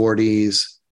their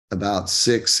 40s, about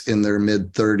 6 in their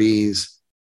mid 30s,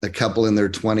 a couple in their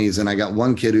 20s, and I got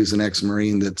one kid who's an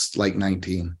ex-Marine that's like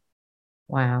 19.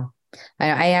 Wow.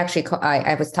 I actually,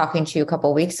 I was talking to you a couple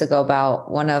of weeks ago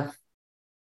about one of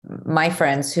my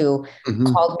friends who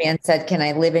called me and said, can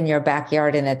I live in your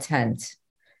backyard in a tent?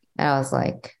 And I was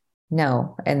like,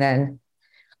 no. And then,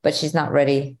 but she's not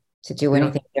ready to do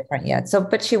anything different yet. So,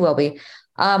 but she will be.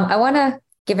 I want to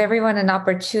give everyone an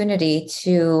opportunity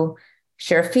to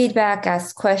share feedback,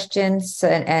 ask questions,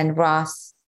 and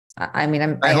Ross, I mean,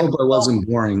 I hope I wasn't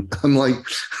boring. I'm like,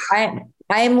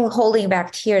 I'm holding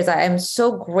back tears. I am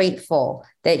so grateful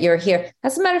that you're here.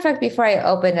 As a matter of fact, before I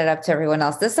open it up to everyone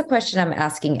else, this is a question I'm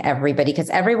asking everybody, because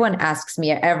everyone asks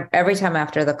me every time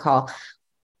after the call,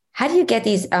 how do you get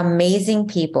these amazing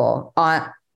people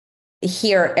on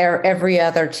here every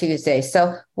other Tuesday?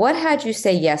 So what had you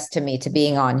say yes to me to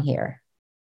being on here?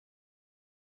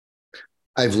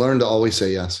 I've learned to always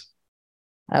say yes.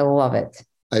 I love it.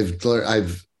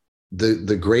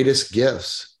 The greatest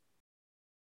gifts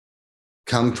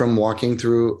come from walking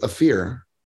through a fear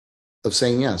of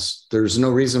saying yes. There's no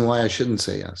reason why I shouldn't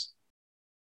say yes.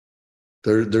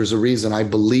 There's a reason. I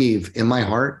believe in my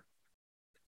heart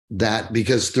that,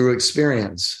 because through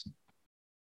experience,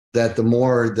 that the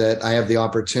more that I have the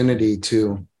opportunity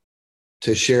to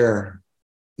share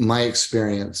my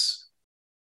experience,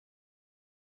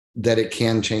 that it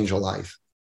can change a life.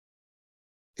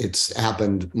 It's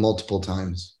happened multiple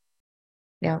times.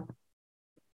 Yeah.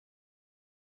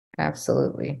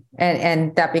 Absolutely.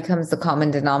 And that becomes the common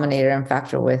denominator and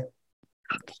factor with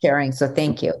sharing. So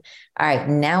thank you. All right.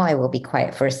 Now I will be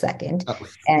quiet for a second. Oh.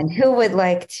 And who would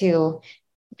like to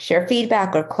share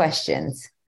feedback or questions?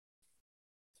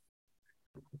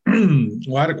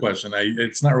 Well, I had a question.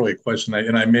 It's not really a question,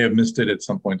 and I may have missed it at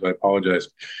some point, so I apologize.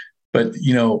 But,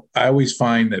 I always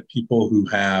find that people who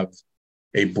have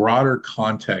a broader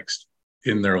context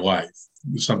in their life,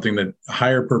 something that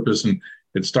higher purpose, and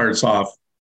it starts off,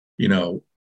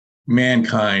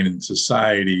 mankind and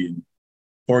society and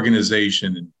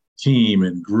organization and team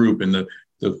and group, and the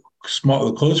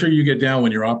closer you get down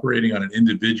when you're operating on an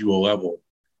individual level,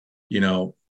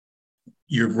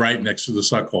 you're right next to the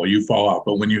suck hole, you fall out.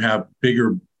 But when you have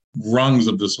bigger rungs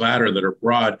of this ladder that are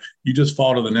broad, you just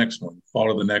fall to the next one, fall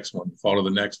to the next one, fall to the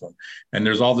next one. And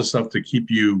there's all this stuff to keep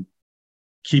you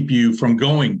from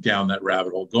going down that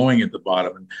rabbit hole, going at the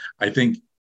bottom. And I think,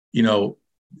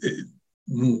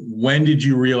 when did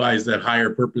you realize that higher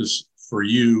purpose for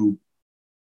you?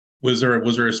 Was there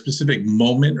a specific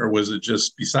moment, or was it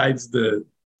just, besides the,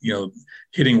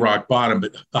 hitting rock bottom,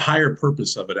 but the higher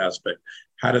purpose of it aspect?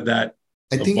 How did that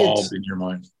evolve in your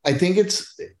mind? I think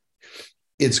it's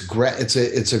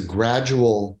a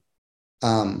gradual.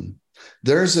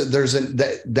 That's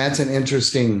an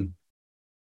interesting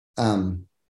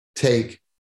take,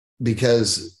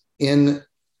 because in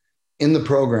the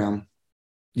program,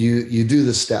 you do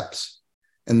the steps,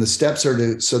 and the steps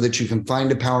are so that you can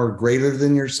find a power greater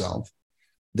than yourself.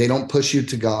 They don't push you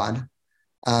to God.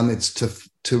 It's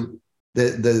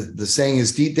the saying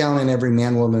is, deep down in every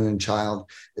man, woman, and child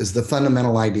is the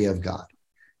fundamental idea of God.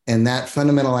 And that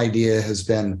fundamental idea has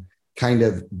been kind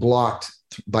of blocked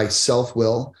by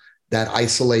self-will, that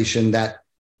isolation, that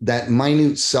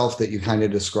minute self that you kind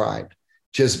of described,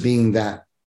 just being that.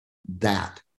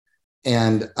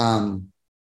 And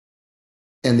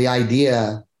the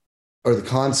idea or the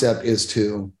concept is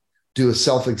to do a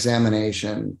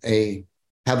self-examination,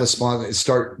 have a sponsor,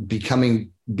 start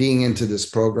being into this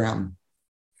program,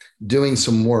 doing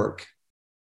some work,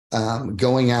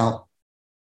 going out,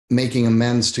 making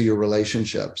amends to your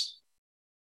relationships,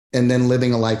 and then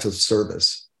living a life of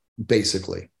service,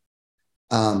 basically.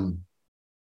 And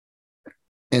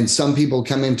some people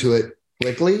come into it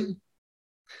quickly,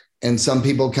 and some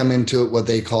people come into it what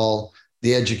they call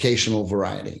the educational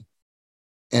variety.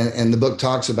 And the book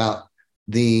talks about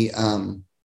the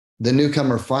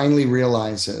newcomer finally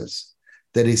realizes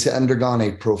that he's undergone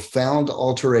a profound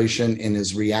alteration in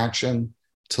his reaction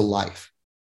to life.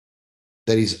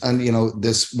 that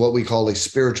this, what we call a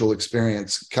spiritual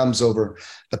experience, comes over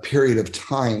a period of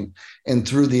time. And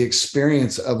through the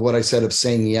experience of what I said, of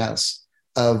saying yes,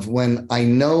 of when I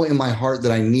know in my heart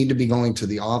that I need to be going to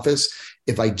the office,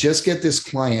 if I just get this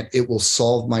client, it will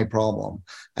solve my problem.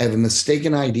 I have a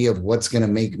mistaken idea of what's going to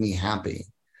make me happy,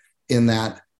 in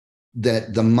that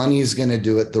the money is going to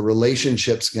do it, the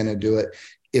relationship's going to do it.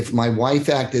 If my wife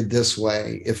acted this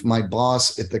way, if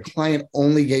the client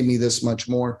only gave me this much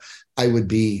more, I would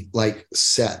be like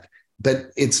set.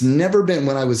 But it's never been,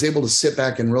 when I was able to sit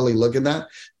back and really look at that,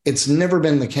 it's never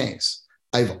been the case.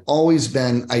 I've always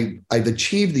been, I've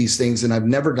achieved these things, and I've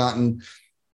never gotten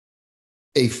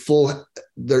a full,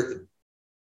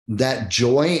 that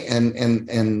joy.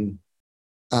 And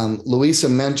Louisa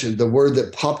mentioned the word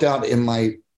that popped out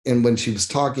when she was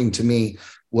talking to me,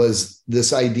 was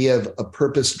this idea of a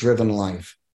purpose-driven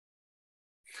life.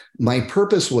 My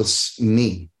purpose was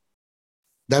me.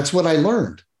 That's what I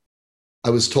learned. I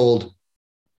was told,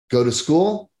 go to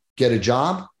school, get a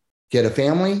job, get a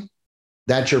family.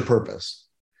 That's your purpose.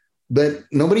 But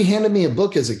nobody handed me a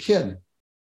book as a kid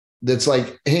that's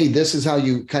like, hey, this is how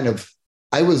you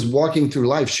I was walking through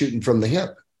life shooting from the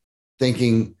hip,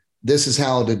 thinking this is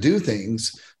how to do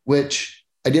things, which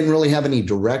I didn't really have any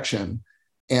direction.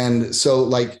 And so,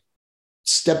 like,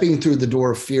 stepping through the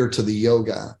door of fear to the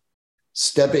yoga,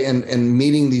 stepping and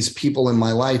meeting these people in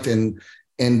my life, and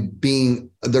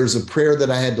there's a prayer that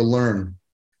I had to learn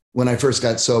when I first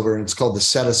got sober, and it's called the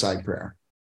set aside prayer.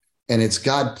 And it's,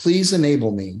 God, please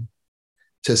enable me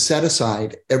to set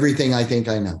aside everything I think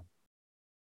I know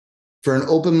for an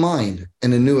open mind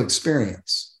and a new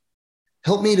experience.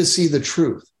 Help me to see the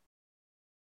truth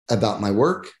about my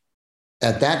work.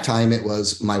 At that time, it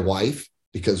was my wife,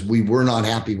 because we were not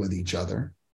happy with each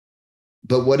other.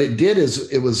 But what it did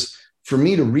is, it was for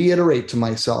me to reiterate to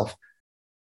myself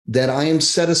that I am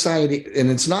set aside. And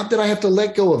it's not that I have to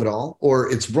let go of it all, or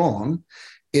it's wrong.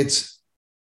 It's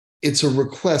a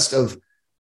request of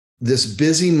this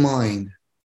busy mind.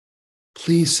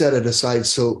 Please set it aside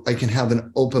so I can have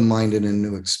an open mind and a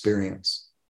new experience.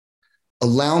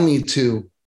 Allow me to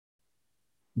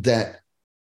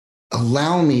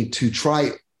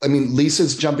try. I mean,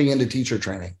 Lisa's jumping into teacher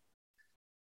training.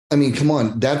 I mean, come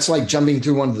on. That's like jumping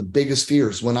through one of the biggest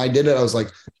fears. When I did it, I was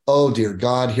like, oh, dear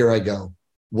God, here I go.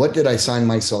 What did I sign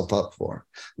myself up for?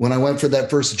 When I went for that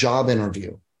first job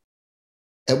interview,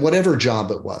 at whatever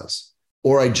job it was,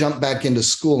 or I jumped back into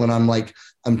school and I'm like,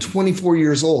 I'm 24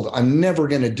 years old. I'm never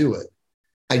going to do it.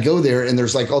 I go there and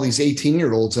there's like all these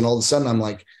 18-year-olds, and all of a sudden I'm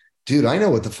like, dude, I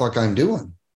know what the fuck I'm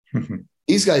doing.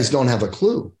 These guys don't have a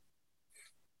clue.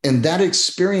 And that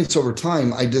experience over time,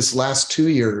 last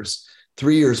 3 years,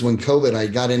 when COVID, I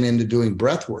got into doing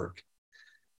breath work.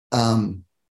 And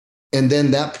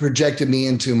then that projected me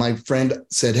into, my friend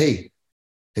said, hey,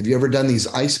 have you ever done these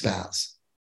ice baths?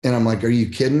 And I'm like, are you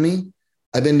kidding me?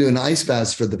 I've been doing ice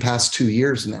baths for the past 2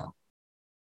 years now.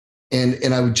 And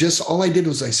all I did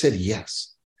was I said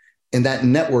yes. And that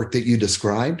network that you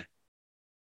described,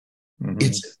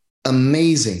 it's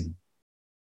amazing.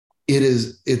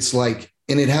 It's like,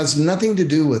 and it has nothing to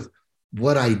do with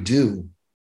what I do,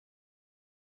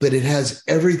 but it has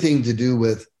everything to do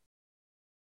with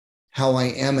how I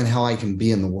am and how I can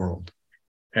be in the world.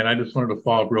 And I just wanted to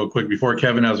follow up real quick before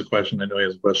Kevin has a question. I know he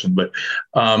has a question, but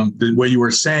what you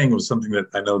were saying was something that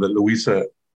I know that Louisa,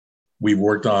 we've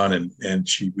worked on, and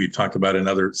we talked about in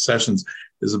other sessions,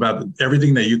 is about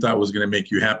everything that you thought was going to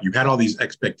make you happy. You had all these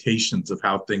expectations of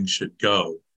how things should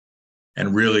go.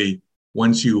 And really,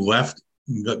 once you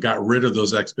got rid of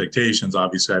those expectations,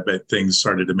 obviously, I bet things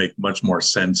started to make much more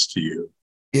sense to you.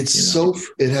 It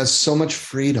has so much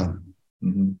freedom.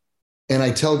 Mm-hmm. And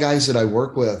I tell guys that I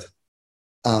work with,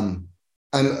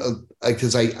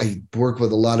 because I work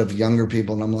with a lot of younger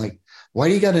people, and I'm like, why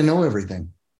do you got to know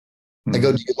everything? Mm-hmm. I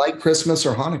go, do you like Christmas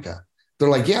or Hanukkah? They're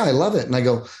like, yeah, I love it. And I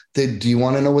go, do you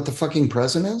want to know what the fucking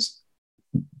present is?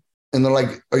 And they're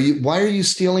like, why are you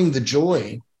stealing the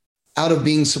joy out of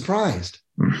being surprised?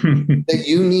 That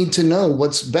you need to know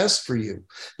what's best for you.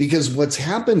 Because what's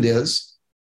happened is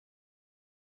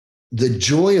the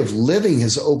joy of living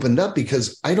has opened up,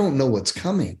 because I don't know what's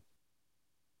coming.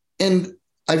 And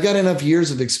I've got enough years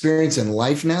of experience in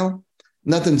life now.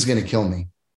 Nothing's going to kill me.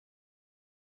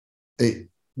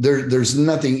 There's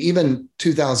nothing. Even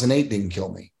 2008 didn't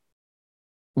kill me.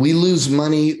 We lose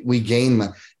money, we gain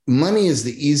money. Money is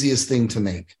the easiest thing to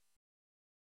make.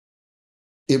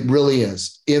 It really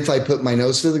is. If I put my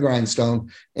nose to the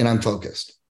grindstone and I'm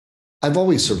focused. I've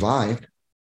always survived.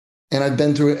 And I've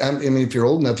been through it. I mean, if you're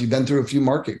old enough, you've been through a few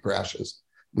market crashes.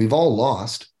 We've all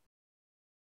lost,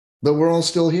 but we're all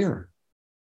still here.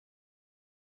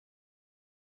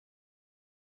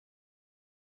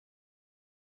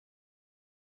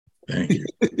 Thank you.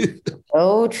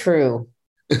 So true.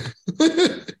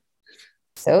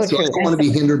 So So true. I don't want to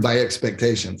be hindered by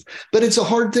expectations, but it's a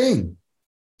hard thing.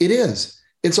 It is.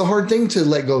 It's a hard thing to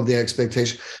let go of the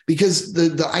expectation because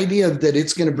the idea that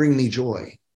it's going to bring me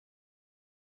joy.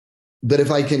 But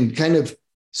if I can kind of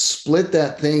split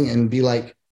that thing and be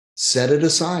like, set it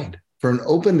aside for an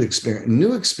open experience,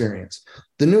 new experience,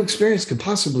 the new experience could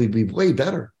possibly be way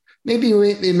better. Maybe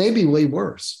it may be way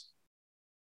worse,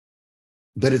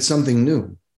 but it's something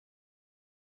new.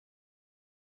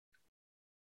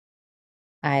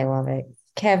 I love it.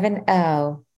 Kevin O.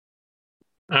 All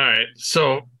right.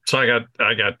 So I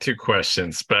got two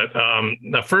questions, but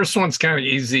the first one's kind of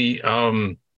easy.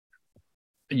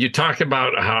 You talk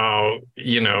about how,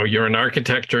 you're an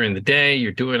architect during the day,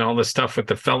 you're doing all this stuff with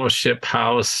the fellowship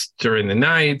house during the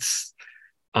nights.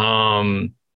 How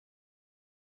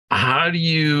do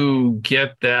you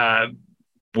get that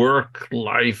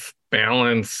work-life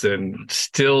balance and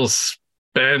still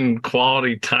spend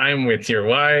quality time with your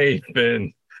wife?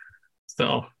 And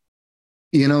so,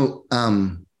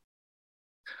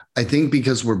 I think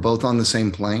because we're both on the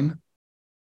same plane,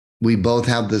 we both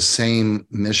have the same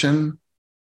mission.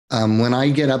 When I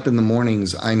get up in the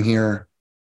mornings, I'm here.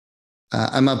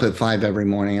 I'm up at 5 every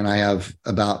morning, and I have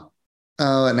about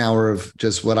an hour of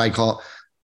just what I call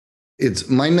it's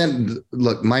my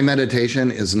my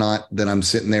meditation is not that I'm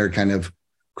sitting there kind of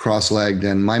cross-legged,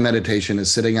 and my meditation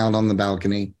is sitting out on the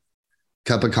balcony,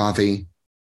 cup of coffee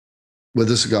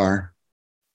with a cigar,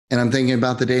 and I'm thinking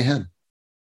about the day ahead.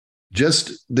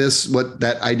 Just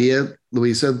that idea,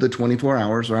 Louisa, of the 24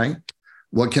 hours, right?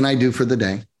 What can I do for the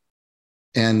day?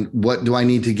 And what do I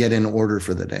need to get in order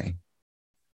for the day?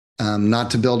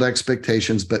 Not to build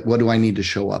expectations, but what do I need to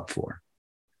show up for?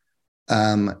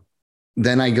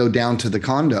 Then I go down to the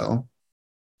condo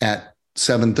at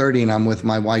 7:30 and I'm with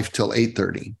my wife till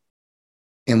 8:30.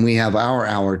 And we have our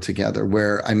hour together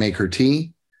where I make her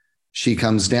tea. She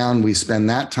comes down. We spend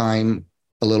that time,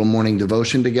 a little morning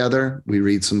devotion together. We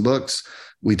read some books.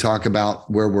 We talk about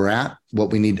where we're at,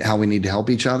 what we need, how we need to help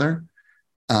each other.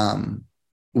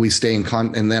 We stay in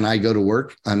contact, and then I go to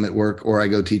work. I'm at work, or I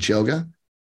go teach yoga.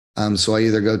 So I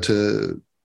either go to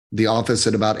the office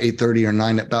at about 8:30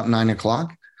 or about 9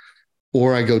 o'clock,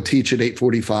 or I go teach at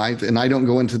 8:45, and I don't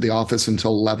go into the office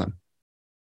until 11.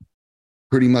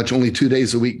 Pretty much only 2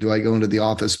 days a week do I go into the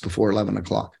office before 11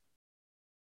 o'clock.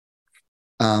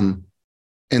 And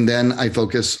then I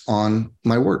focus on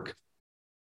my work.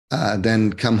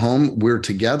 Then come home. We're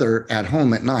together at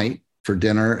home at night for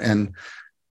dinner, and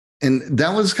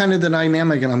that was kind of the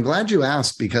dynamic. And I'm glad you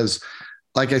asked because,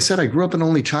 like I said, I grew up an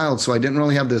only child, so I didn't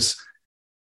really have this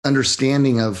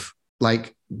understanding of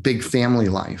like big family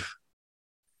life.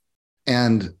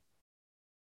 And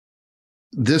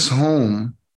this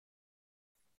home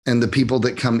and the people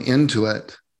that come into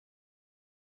it,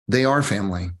 they are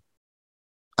family.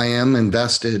 I am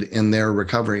invested in their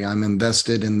recovery. I'm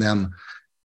invested in them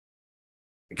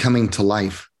coming to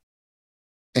life.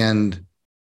 And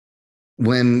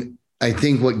when I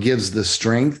think what gives the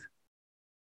strength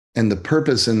and the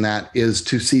purpose in that is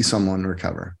to see someone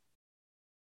recover,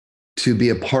 to be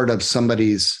a part of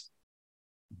somebody's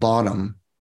bottom,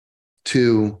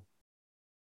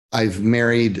 I've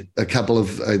married a couple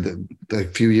of, a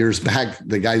few years back,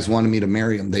 the guys wanted me to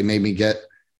marry them. They made me get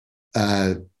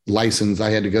a license.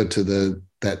 I had to go to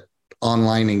that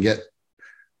online and get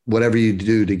whatever you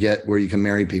do to get where you can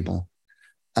marry people.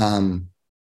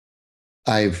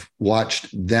 I've watched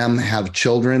them have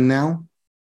children now.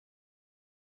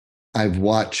 I've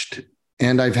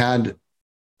had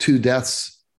 2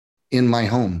 deaths in my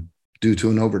home due to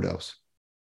an overdose.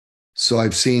 So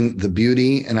I've seen the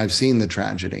beauty and I've seen the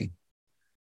tragedy.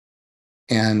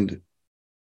 And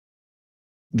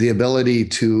the ability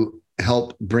to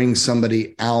help bring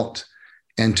somebody out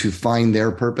and to find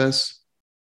their purpose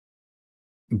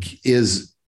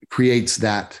creates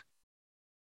that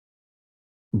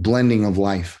blending of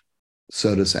life,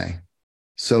 so to say.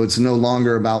 So it's no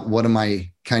longer about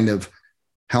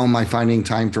how am I finding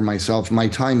time for myself? My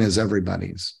time is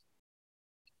everybody's,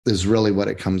 is really what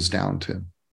it comes down to.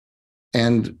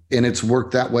 And it's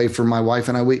worked that way for my wife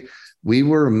and I. We've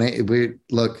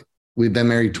been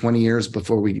married 20 years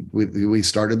before we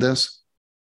started this.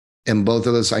 And both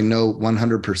of us, I know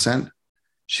 100%,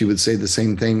 she would say the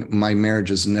same thing. My marriage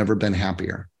has never been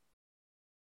happier.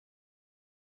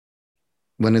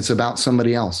 When it's about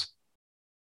somebody else,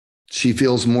 she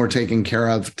feels more taken care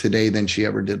of today than she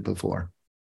ever did before.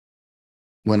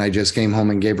 When I just came home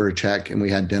and gave her a check and we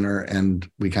had dinner and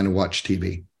we kind of watched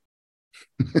TV.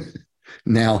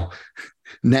 Now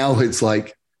it's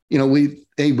like,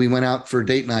 we went out for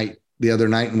date night the other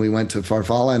night, and we went to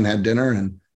Farfalla and had dinner,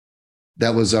 and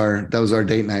that was our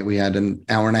date night. We had an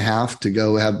hour and a half to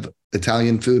go have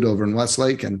Italian food over in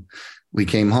Westlake, and we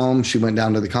came home. She went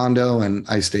down to the condo, and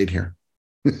I stayed here.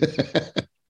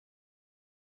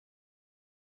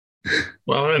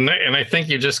 Well, and I think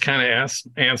you just kind of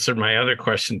answered my other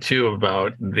question too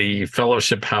about the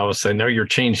fellowship house. I know you're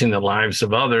changing the lives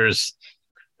of others,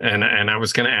 and I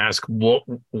was going to ask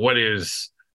what is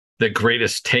the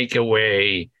greatest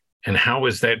takeaway, and how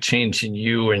is that changing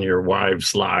you and your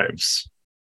wives' lives?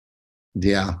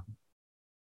 Yeah,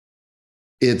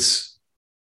 it's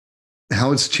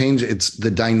how it's changed. It's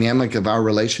the dynamic of our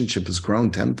relationship has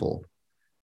grown tenfold.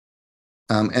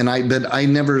 But I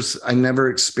never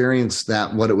experienced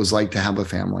that, what it was like to have a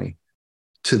family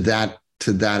to that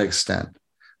extent,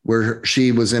 where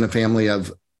she was in a family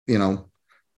of,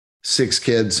 6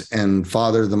 kids, and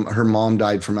her mom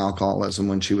died from alcoholism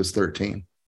when she was 13.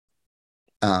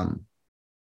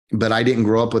 But I didn't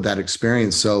grow up with that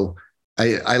experience. So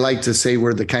I like to say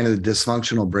we're the kind of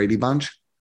dysfunctional Brady Bunch,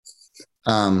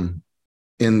 in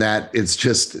that it's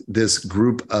just this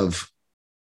group of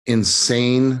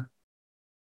insane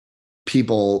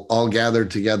people all gathered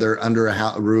together under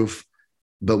a roof,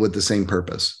 but with the same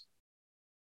purpose.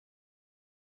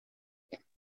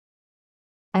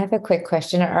 I have a quick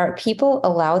question. Are people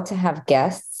allowed to have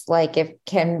guests? Like,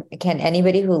 can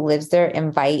anybody who lives there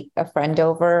invite a friend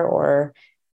over, or?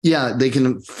 Yeah, they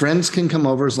can. Friends can come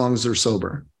over as long as they're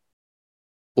sober,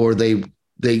 or they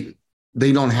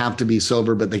don't have to be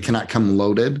sober, but they cannot come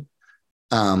loaded.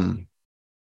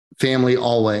 Family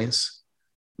always.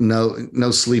 No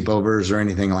sleepovers or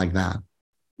anything like that.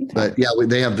 Okay. But yeah,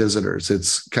 they have visitors.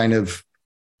 It's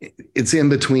in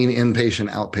between inpatient,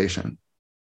 outpatient.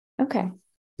 Okay.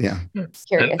 Yeah.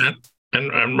 Curious.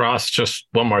 And Ross, just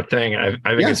one more thing. I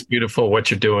think it's beautiful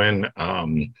what you're doing. A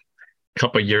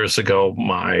couple of years ago,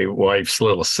 my wife's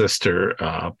little sister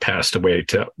passed away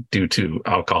due to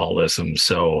alcoholism.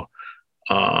 So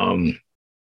I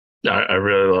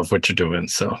really love what you're doing.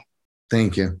 So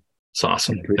thank you. It's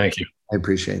awesome. Thank you. I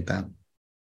appreciate that.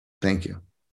 Thank you.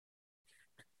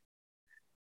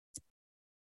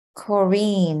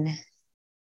 Corrine.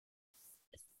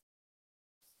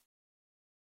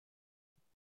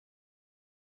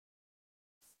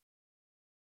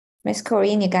 Miss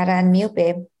Corrine, you got to unmute,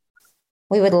 babe.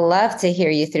 We would love to hear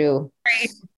you through.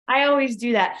 I always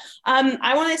do that.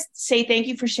 I want to say thank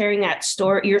you for sharing that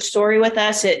your story with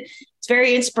us. It's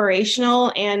very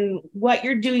inspirational, and what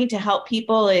you're doing to help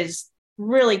people is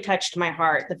really touched my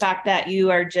heart. The fact that you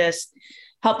are just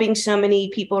helping so many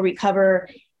people recover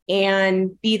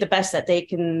and be the best that they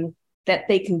can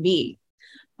be.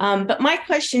 But my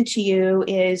question to you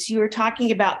is, you were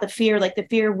talking about the fear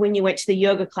when you went to the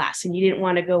yoga class and you didn't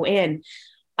want to go in.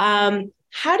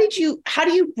 How do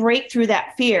you break through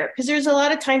that fear? Because there's a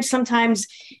lot of times, sometimes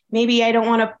maybe I don't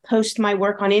want to post my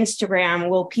work on Instagram.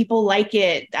 Will people like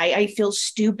it? I feel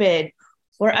stupid.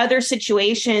 Or other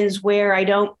situations where I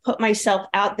don't put myself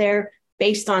out there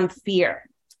based on fear.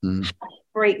 How do you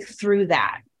break through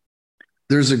that?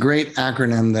 There's a great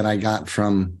acronym that I got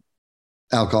from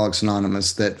Alcoholics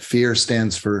Anonymous, that fear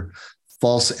stands for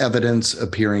false evidence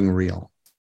appearing real.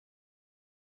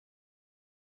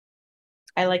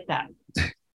 I like that.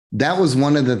 That was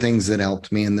one of the things that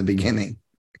helped me in the beginning.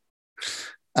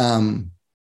 And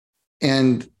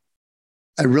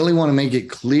I really want to make it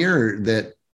clear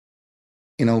that,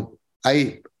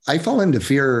 I fall into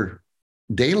fear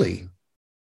daily.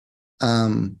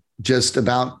 Just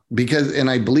about because, and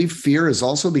I believe fear is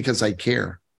also because I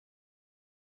care.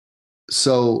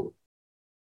 So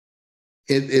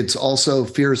it's also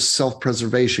fear is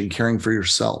self-preservation, caring for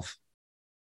yourself.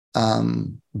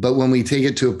 But when we take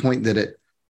it to a point that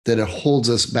it holds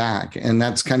us back, and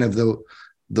that's kind of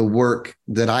the work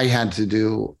that I had to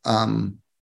do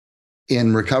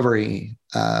in recovery.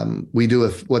 We do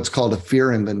what's called a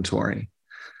fear inventory,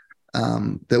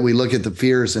 that we look at the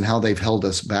fears and how they've held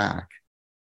us back.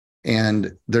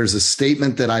 And there's a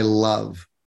statement that I love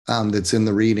that's in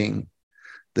the reading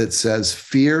that says,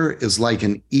 fear is like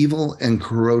an evil and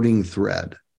corroding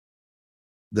thread.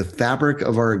 The fabric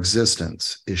of our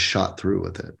existence is shot through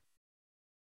with it.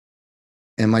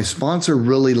 And my sponsor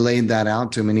really laid that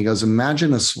out to me. And he goes,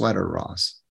 imagine a sweater,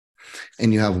 Ross,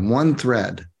 and you have one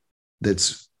thread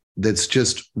that's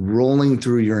just rolling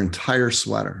through your entire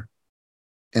sweater.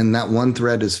 And that one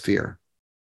thread is fear.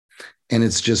 And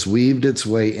it's just weaved its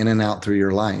way in and out through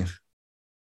your life.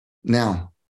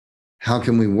 Now, how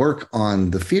can we work on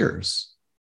the fears?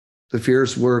 The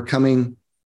fears were coming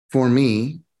for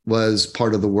me, was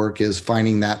part of the work is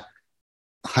finding that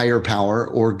higher power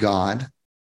or God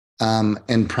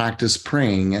and practice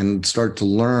praying and start to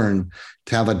learn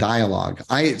to have a dialogue.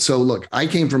 So look, I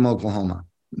came from Oklahoma.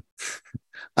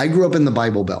 I grew up in the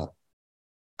Bible Belt.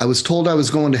 I was told I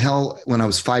was going to hell when I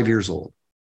was 5 years old.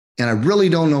 And I really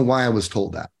don't know why I was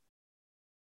told that.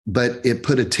 But it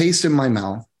put a taste in my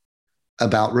mouth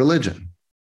about religion.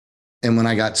 And when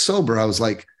I got sober, I was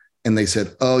like, and they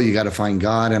said, oh, you got to find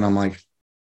God. And I'm like,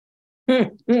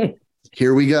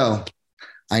 here we go.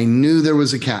 I knew there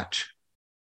was a catch.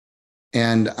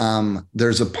 And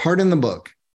there's a part in the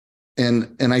book,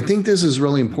 and I think this is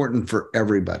really important for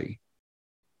everybody.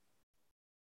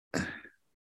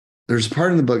 There's a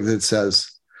part in the book that says,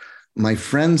 my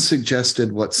friend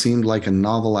suggested what seemed like a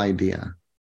novel idea.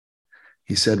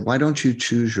 He said, why don't you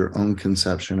choose your own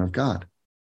conception of God?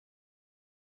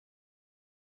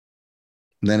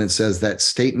 Then it says that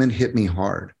statement hit me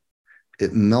hard.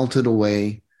 It melted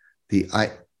away the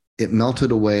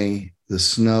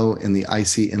snow in the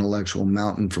icy intellectual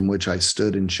mountain from which I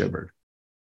stood and shivered.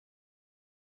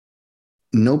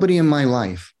 Nobody in my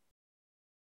life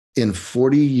in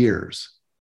 40 years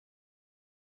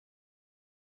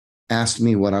asked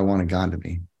me what I wanted God to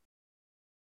be.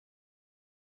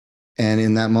 And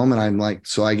in that moment, I'm like,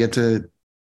 so I get to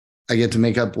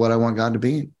make up what I want God to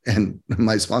be. And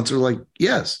my sponsor was like,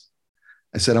 yes.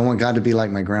 I said, I want God to be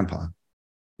like my grandpa.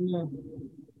 Yeah.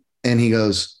 And he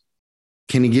goes,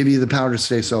 can he give you the power to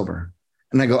stay sober?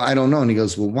 And I go, I don't know. And he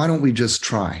goes, well, why don't we just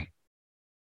try?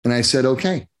 And I said,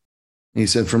 okay. And he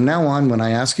said, from now on, when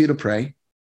I ask you to pray,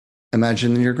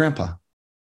 imagine your grandpa.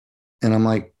 And I'm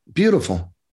like,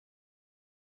 beautiful.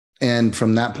 And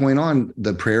from that point on,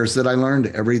 the prayers that I learned,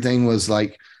 everything was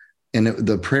like,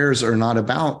 the prayers are not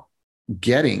about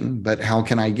getting, but how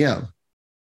can I give?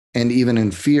 And even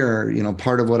in fear,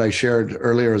 part of what I shared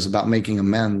earlier is about making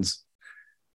amends.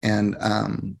 And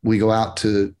we go out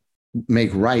to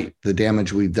make right the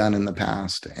damage we've done in the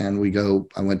past. And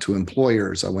I went to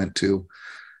employers. I went to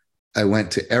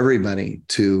everybody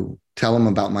to tell them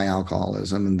about my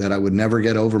alcoholism and that I would never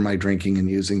get over my drinking and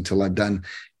using till I've done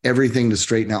everything to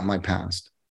straighten out my past.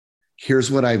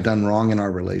 Here's what I've done wrong in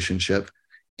our relationship.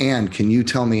 And can you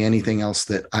tell me anything else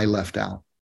that I left out?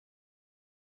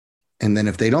 And then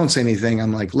if they don't say anything,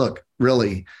 I'm like, look,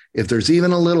 really, if there's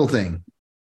even a little thing,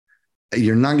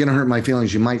 you're not going to hurt my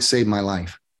feelings. You might save my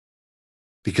life,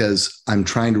 because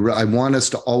I want us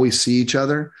to always see each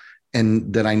other,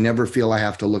 and that I never feel I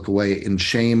have to look away in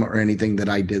shame or anything that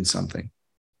I did something.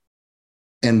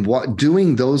 And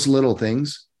doing those little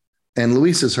things, and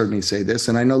Luis has heard me say this,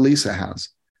 and I know Lisa has,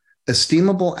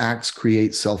 esteemable acts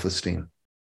create self-esteem.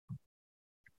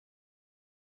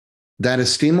 That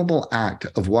esteemable act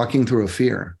of walking through a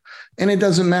fear. And it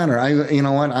doesn't matter. You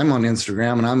know what? I'm on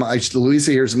Instagram, and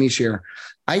Louisa hears me share.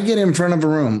 I get in front of a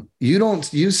room.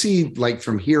 You see like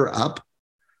from here up,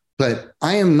 but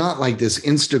I am not like this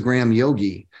Instagram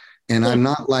yogi. And I'm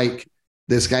not like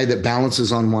this guy that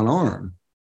balances on one arm.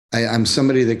 I'm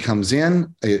somebody that comes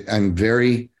in. I'm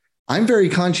very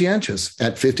conscientious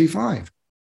at 55.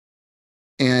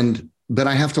 But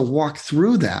I have to walk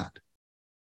through that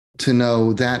to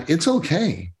know that it's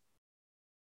okay.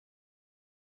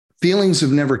 Feelings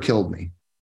have never killed me.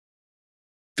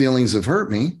 Feelings have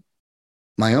hurt me,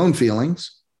 my own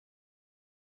feelings.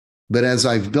 But as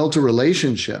I've built a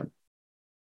relationship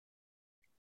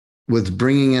with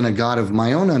bringing in a God of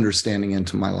my own understanding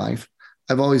into my life,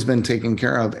 I've always been taken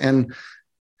care of. And,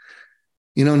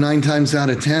 9 times out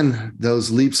of 10,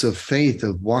 those leaps of faith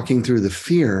of walking through the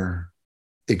fear,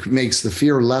 it makes the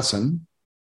fear lessen,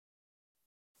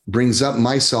 brings up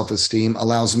my self-esteem,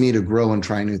 allows me to grow and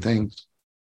try new things.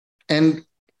 And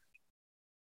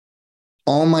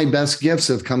all my best gifts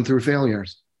have come through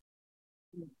failures.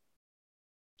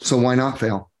 So why not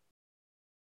fail?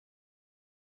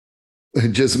 It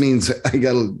just means I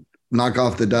got to knock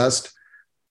off the dust,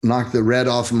 knock the red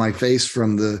off of my face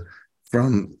from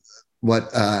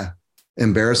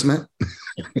embarrassment.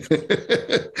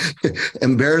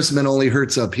 Embarrassment only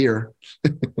hurts up here.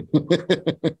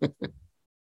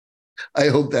 I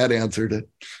hope that answered it.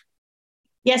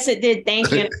 Yes, it did.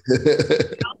 Thank you.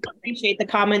 I also appreciate the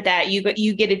comment that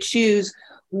you get to choose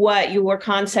what your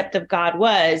concept of God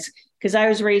was, because I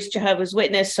was raised Jehovah's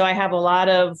Witness, so I have a lot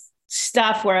of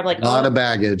stuff where I'm like, a lot of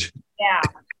baggage. Yeah.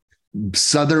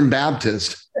 Southern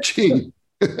Baptist. Gee,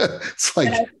 it's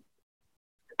like.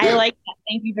 I like that.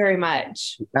 Thank you very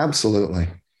much. Absolutely.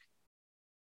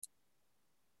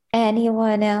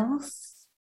 Anyone else?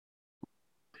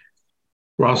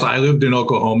 Ross, I lived in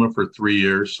Oklahoma for 3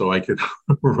 years, so I could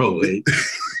relate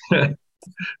to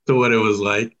what it was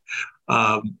like.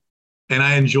 And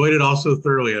I enjoyed it also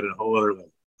thoroughly at a whole other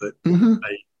level. But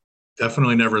I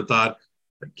definitely never thought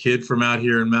a kid from out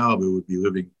here in Malibu would be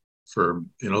living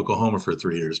in Oklahoma for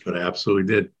 3 years, but I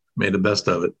absolutely did. Made the best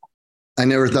of it. I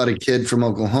never thought a kid from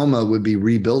Oklahoma would be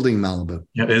rebuilding Malibu.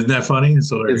 Yeah, isn't that funny?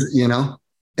 You know,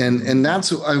 and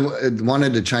that's, I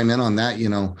wanted to chime in on that, you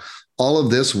know, all of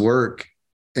this work.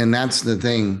 And that's the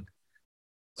thing,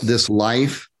 this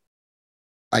life,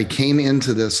 I came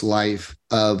into this life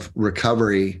of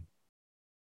recovery,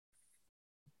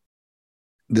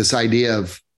 this idea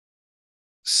of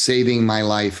saving my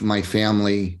life, my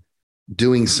family,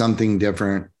 doing something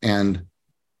different. And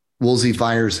Woolsey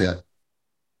Fires hit.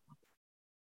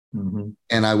 Mm-hmm.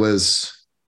 And I was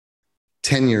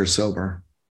 10 years sober.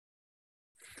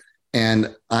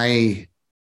 And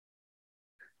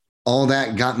all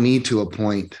that got me to a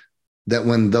point that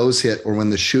when those hit, or when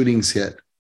the shootings hit,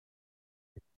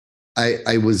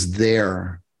 I was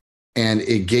there, and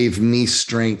it gave me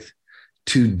strength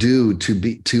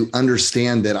to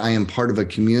understand that I am part of a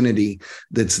community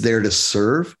that's there to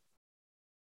serve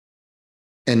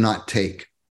and not take,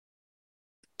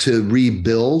 to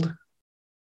rebuild,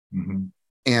 mm-hmm.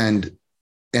 and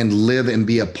live and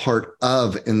be a part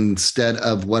of, instead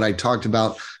of what I talked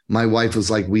about. My wife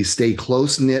was like, we stay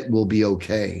close knit, we'll be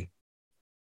okay.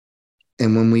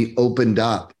 And when we opened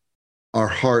up our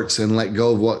hearts and let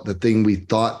go of what the thing we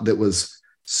thought that was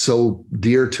so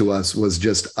dear to us was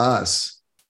just us.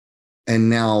 And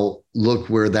now look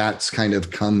where that's kind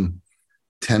of come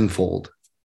tenfold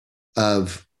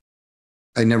of,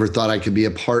 I never thought I could be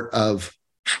a part of,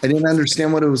 I didn't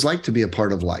understand what it was like to be a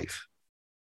part of life.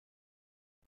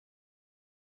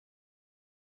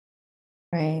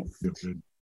 Right.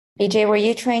 BJ, were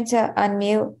you trying to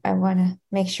unmute? I want to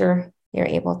make sure you're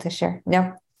able to share.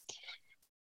 No.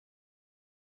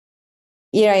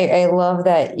 Yeah, I love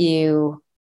that you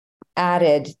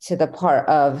added to the part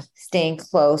of staying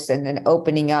close and then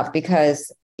opening up,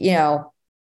 because, you know,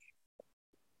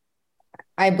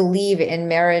 I believe in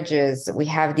marriages, we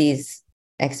have these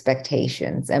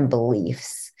expectations and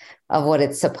beliefs of what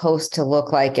it's supposed to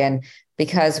look like. And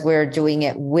because we're doing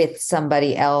it with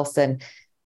somebody else, and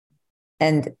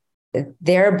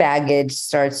their baggage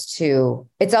starts to,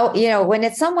 it's all, you know, when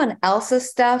it's someone else's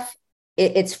stuff,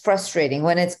 it's frustrating.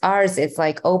 When it's ours, it's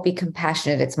like, oh, be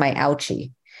compassionate. It's my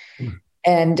ouchie.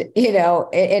 And, you know,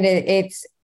 and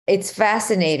it's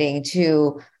fascinating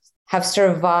to have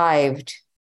survived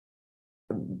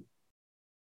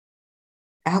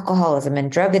alcoholism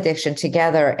and drug addiction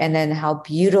together, and then how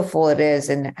beautiful it is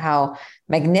and how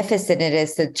magnificent it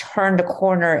is to turn the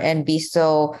corner and be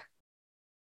so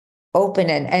open.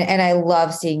 And I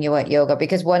love seeing you at yoga,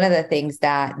 because one of the things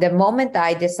that the moment that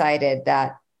I decided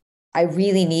that I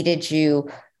really needed you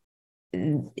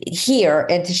here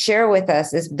and to share with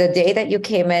us is the day that you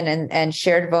came in and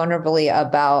shared vulnerably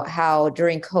about how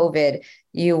during COVID,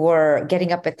 you were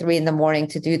getting up at 3 a.m.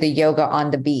 to do the yoga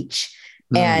on the beach,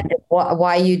 and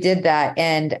why you did that.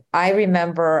 And I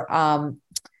remember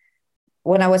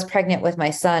when I was pregnant with my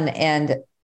son, and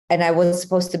I was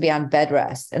supposed to be on bed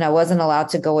rest, and I wasn't allowed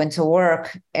to go into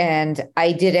work. And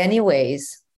I did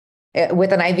anyways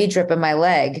with an IV drip in my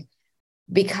leg,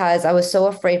 because I was so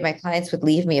afraid my clients would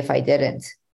leave me if I didn't.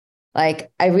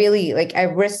 Like, I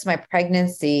risked my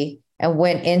pregnancy and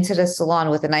went into the salon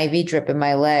with an IV drip in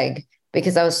my leg,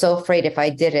 because I was so afraid if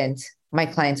I didn't, my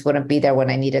clients wouldn't be there when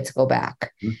I needed to go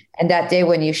back. Mm-hmm. And that day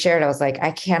when you shared, I was like,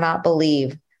 I cannot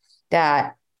believe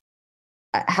that,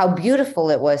 how beautiful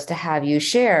it was to have you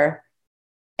share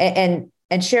and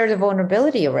share the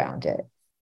vulnerability around it.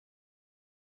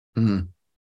 Mm-hmm.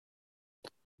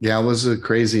 Yeah, it was a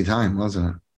crazy time,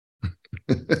 wasn't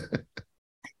it?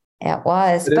 It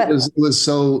was. But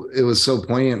it was so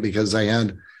poignant, because I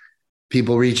had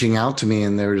people reaching out to me,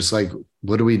 and they were just like,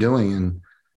 what are we doing? And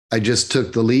I just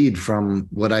took the lead from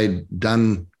what I'd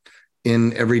done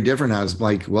in every different house.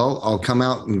 Like, well, I'll come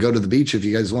out and go to the beach if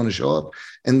you guys want to show up.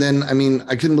 And then, I mean,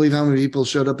 I couldn't believe how many people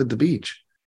showed up at the beach.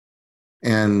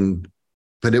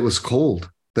 But it was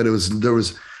cold, but it was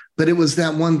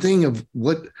that one thing of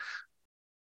what,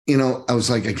 you know, I was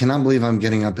like, I cannot believe I'm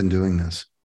getting up and doing this.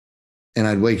 And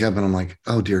I'd wake up and I'm like,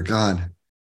 oh dear God,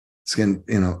 it's going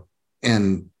to, you know,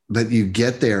 but you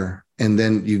get there, and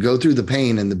then you go through the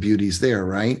pain, and the beauty's there,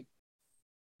 right?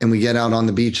 And we get out on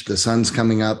the beach, the sun's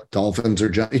coming up, dolphins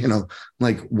are, you know,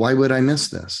 like, why would I miss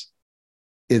this?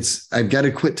 I've got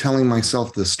to quit telling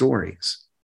myself the stories.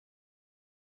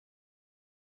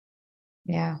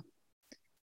 Yeah.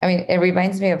 I mean, it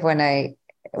reminds me of when I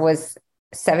was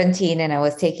 17 and I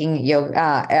was taking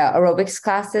yoga aerobics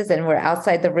classes, and we're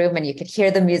outside the room, and you could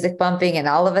hear the music bumping, and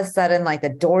all of a sudden, like, the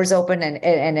doors open,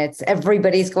 and it's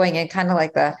everybody's going in, kind of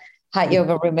like the hot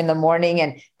yoga room in the morning,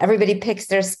 and everybody picks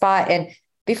their spot. And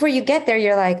before you get there,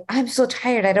 you're like, I'm so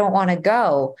tired, I don't want to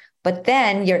go. But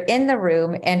then you're in the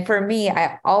room. And for me,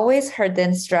 I always heard the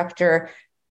instructor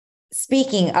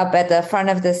speaking up at the front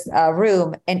of this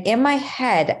room. And in my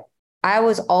head, I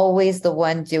was always the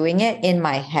one doing it in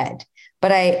my head,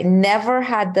 but I never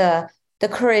had the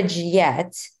courage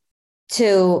yet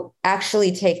to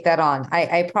actually take that on.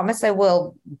 I promise I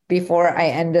will before I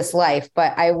end this life,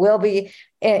 but I will be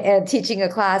teaching a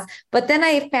class. But then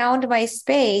I found my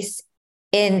space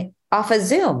off of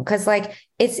Zoom, because like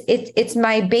it's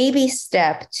my baby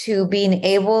step to being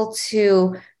able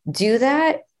to do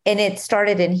that. And it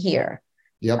started in here.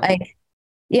 Yep. Like,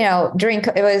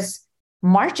 it was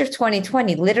March of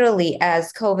 2020, literally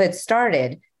as COVID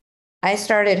started, I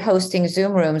started hosting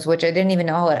Zoom rooms, which I didn't even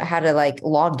know how to like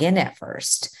log in at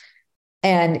first.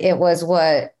 And it was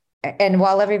and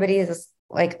while everybody is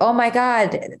like, oh my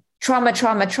God,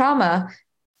 trauma,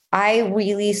 I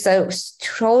really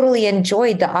totally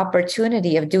enjoyed the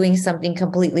opportunity of doing something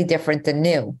completely different than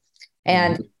new.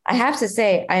 And I have to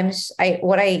say,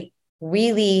 what I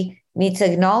really need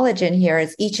to acknowledge in here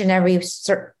is each and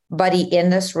everybody in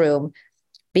this room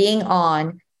being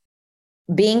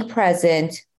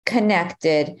present,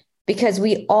 connected, because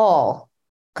we all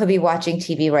could be watching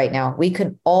TV right now. We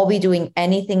could all be doing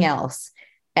anything else.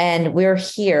 And we're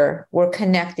here, we're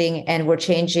connecting, and we're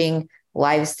changing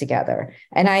lives together.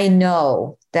 And I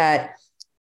know that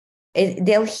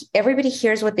everybody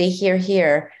hears what they hear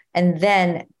here, and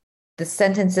then the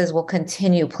sentences will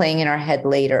continue playing in our head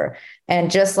later.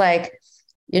 And just like,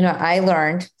 I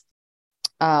learned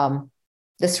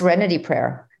the Serenity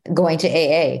Prayer, going to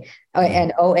AA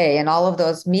and OA and all of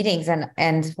those meetings.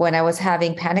 And when I was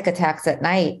having panic attacks at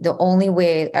night, the only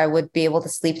way I would be able to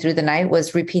sleep through the night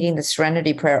was repeating the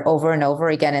Serenity Prayer over and over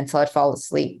again until I'd fall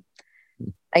asleep.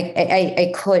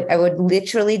 I would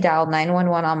literally dial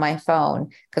 911 on my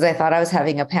phone because I thought I was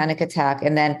having a panic attack.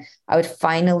 And then I would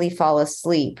finally fall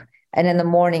asleep. And in the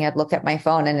morning, I'd look at my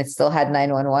phone and it still had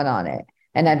 911 on it.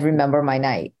 And I'd remember my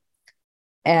night.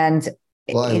 And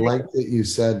well, I like that you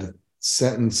said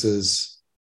sentences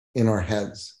in our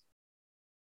heads,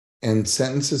 and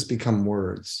sentences become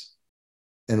words,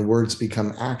 and words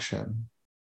become action,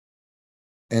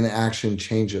 and action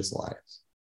changes lives.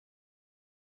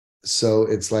 So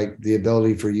it's like the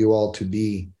ability for you all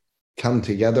to come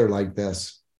together like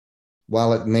this.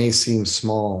 While it may seem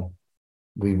small,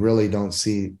 we really don't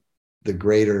see the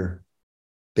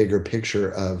bigger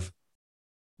picture of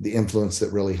the influence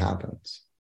that really happens.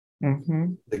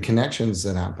 Mm-hmm. The connections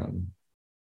that happen.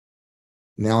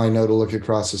 Now I know to look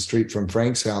across the street from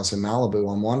Frank's house in Malibu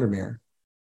on Wandermere,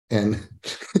 and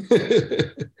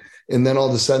and then all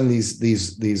of a sudden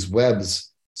these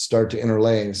webs start to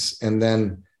interlace, and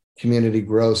then community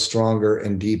grows stronger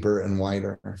and deeper and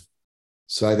wider.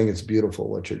 So I think it's beautiful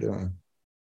what you're doing.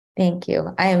 Thank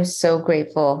you. I am so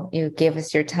grateful you gave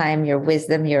us your time, your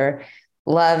wisdom, your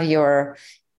love, your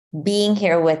being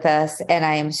here with us. And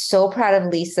I am so proud of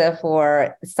Lisa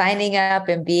for signing up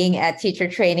and being at teacher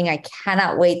training. I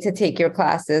cannot wait to take your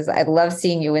classes. I love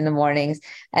seeing you in the mornings.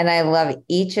 And I love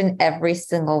each and every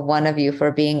single one of you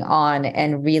for being on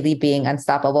and really being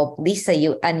unstoppable. Lisa,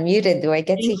 you unmuted. Do I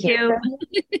get to hear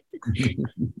you?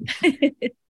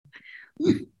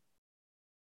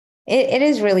 It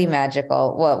is really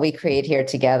magical what we create here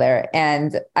together.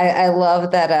 And I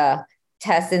love that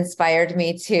Tess inspired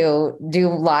me to do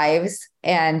lives.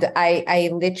 And I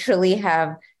literally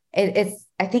have,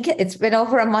 I think it's been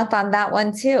over a month on that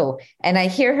one too. And I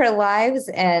hear her lives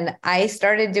and I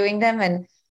started doing them. And,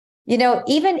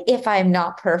 even if I'm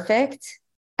not perfect,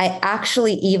 I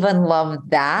actually even love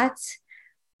that,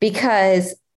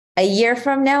 because a year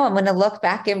from now, I'm going to look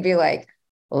back and be like,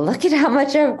 look at how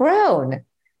much I've grown.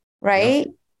 Right.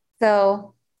 Yeah.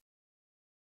 So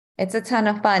it's a ton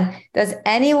of fun. Does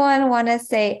anyone want to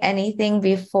say anything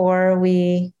before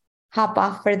we hop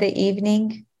off for the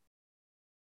evening?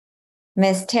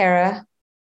 Miss Tara.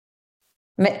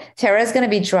 Tara's going to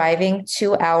be driving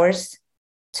 2 hours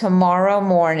tomorrow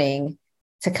morning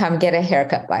to come get a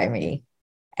haircut by me.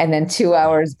 And then 2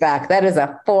 hours back. That is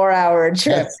a 4-hour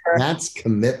trip. That's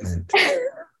commitment.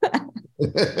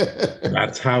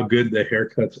 That's how good the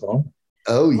haircuts are.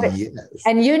 Oh, yes.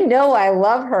 And I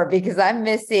love her because I'm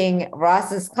missing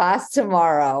Ross's class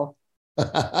tomorrow.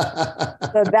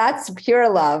 So that's pure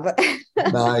love.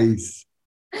 Nice.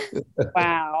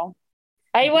 Wow.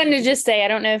 I wanted to just say, I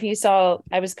don't know if you saw,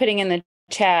 I was putting in the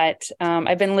chat.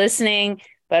 I've been listening,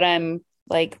 but I'm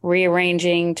like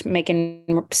rearranging,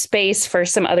 making space for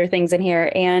some other things in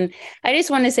here. And I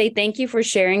just want to say thank you for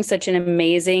sharing such an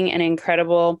amazing and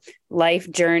incredible life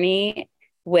journey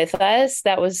with us.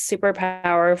 That was super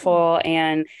powerful.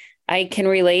 And I can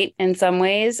relate in some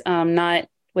ways, not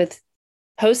with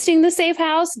hosting the safe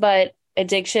house, but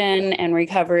addiction and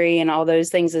recovery and all those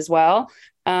things as well.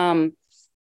 And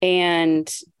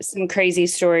some crazy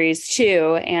stories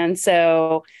too. And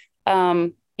so,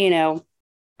 you know,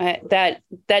 that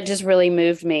just really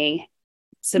moved me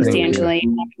substantially.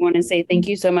 I want to say thank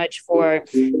you so much for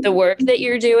the work that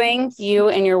you're doing, you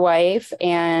and your wife.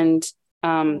 And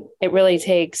it really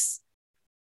takes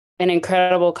an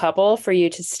incredible couple for you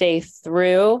to stay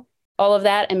through all of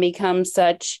that and become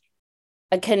such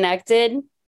a connected,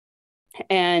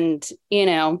 and, you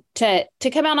know, to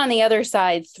come out on the other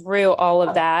side through all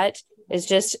of that is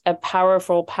just a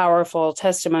powerful, powerful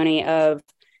testimony of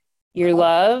your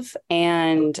love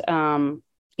and,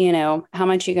 you know, how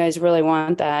much you guys really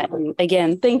want that. And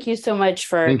again, thank you so much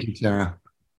for. Thank you, Tara.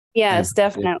 Yes,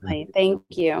 definitely. Thank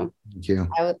you. Thank you.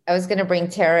 I was going to bring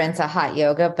Tara into hot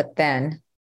yoga, but then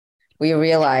we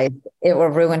realized it will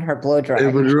ruin her blow dry.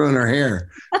 It would ruin her hair.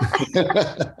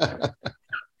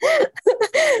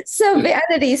 So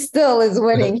vanity still is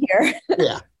winning here.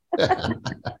 Yeah. But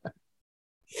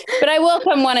I will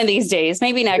come one of these days,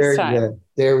 maybe next time. Good.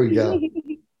 There we go.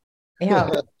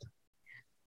 Yeah.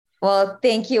 Well,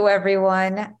 thank you,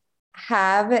 everyone.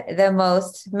 Have the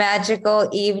most magical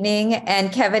evening.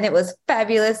 And Kevin, it was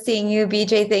fabulous seeing you.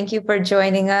 BJ, thank you for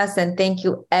joining us. And thank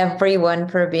you, everyone,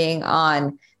 for being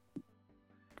on.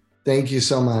 Thank you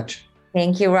so much.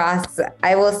 Thank you, Ross.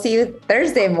 I will see you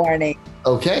Thursday morning.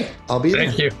 Okay, I'll be there.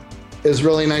 Thank you. It was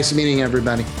really nice meeting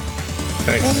everybody.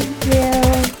 Thanks.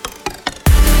 Thank you.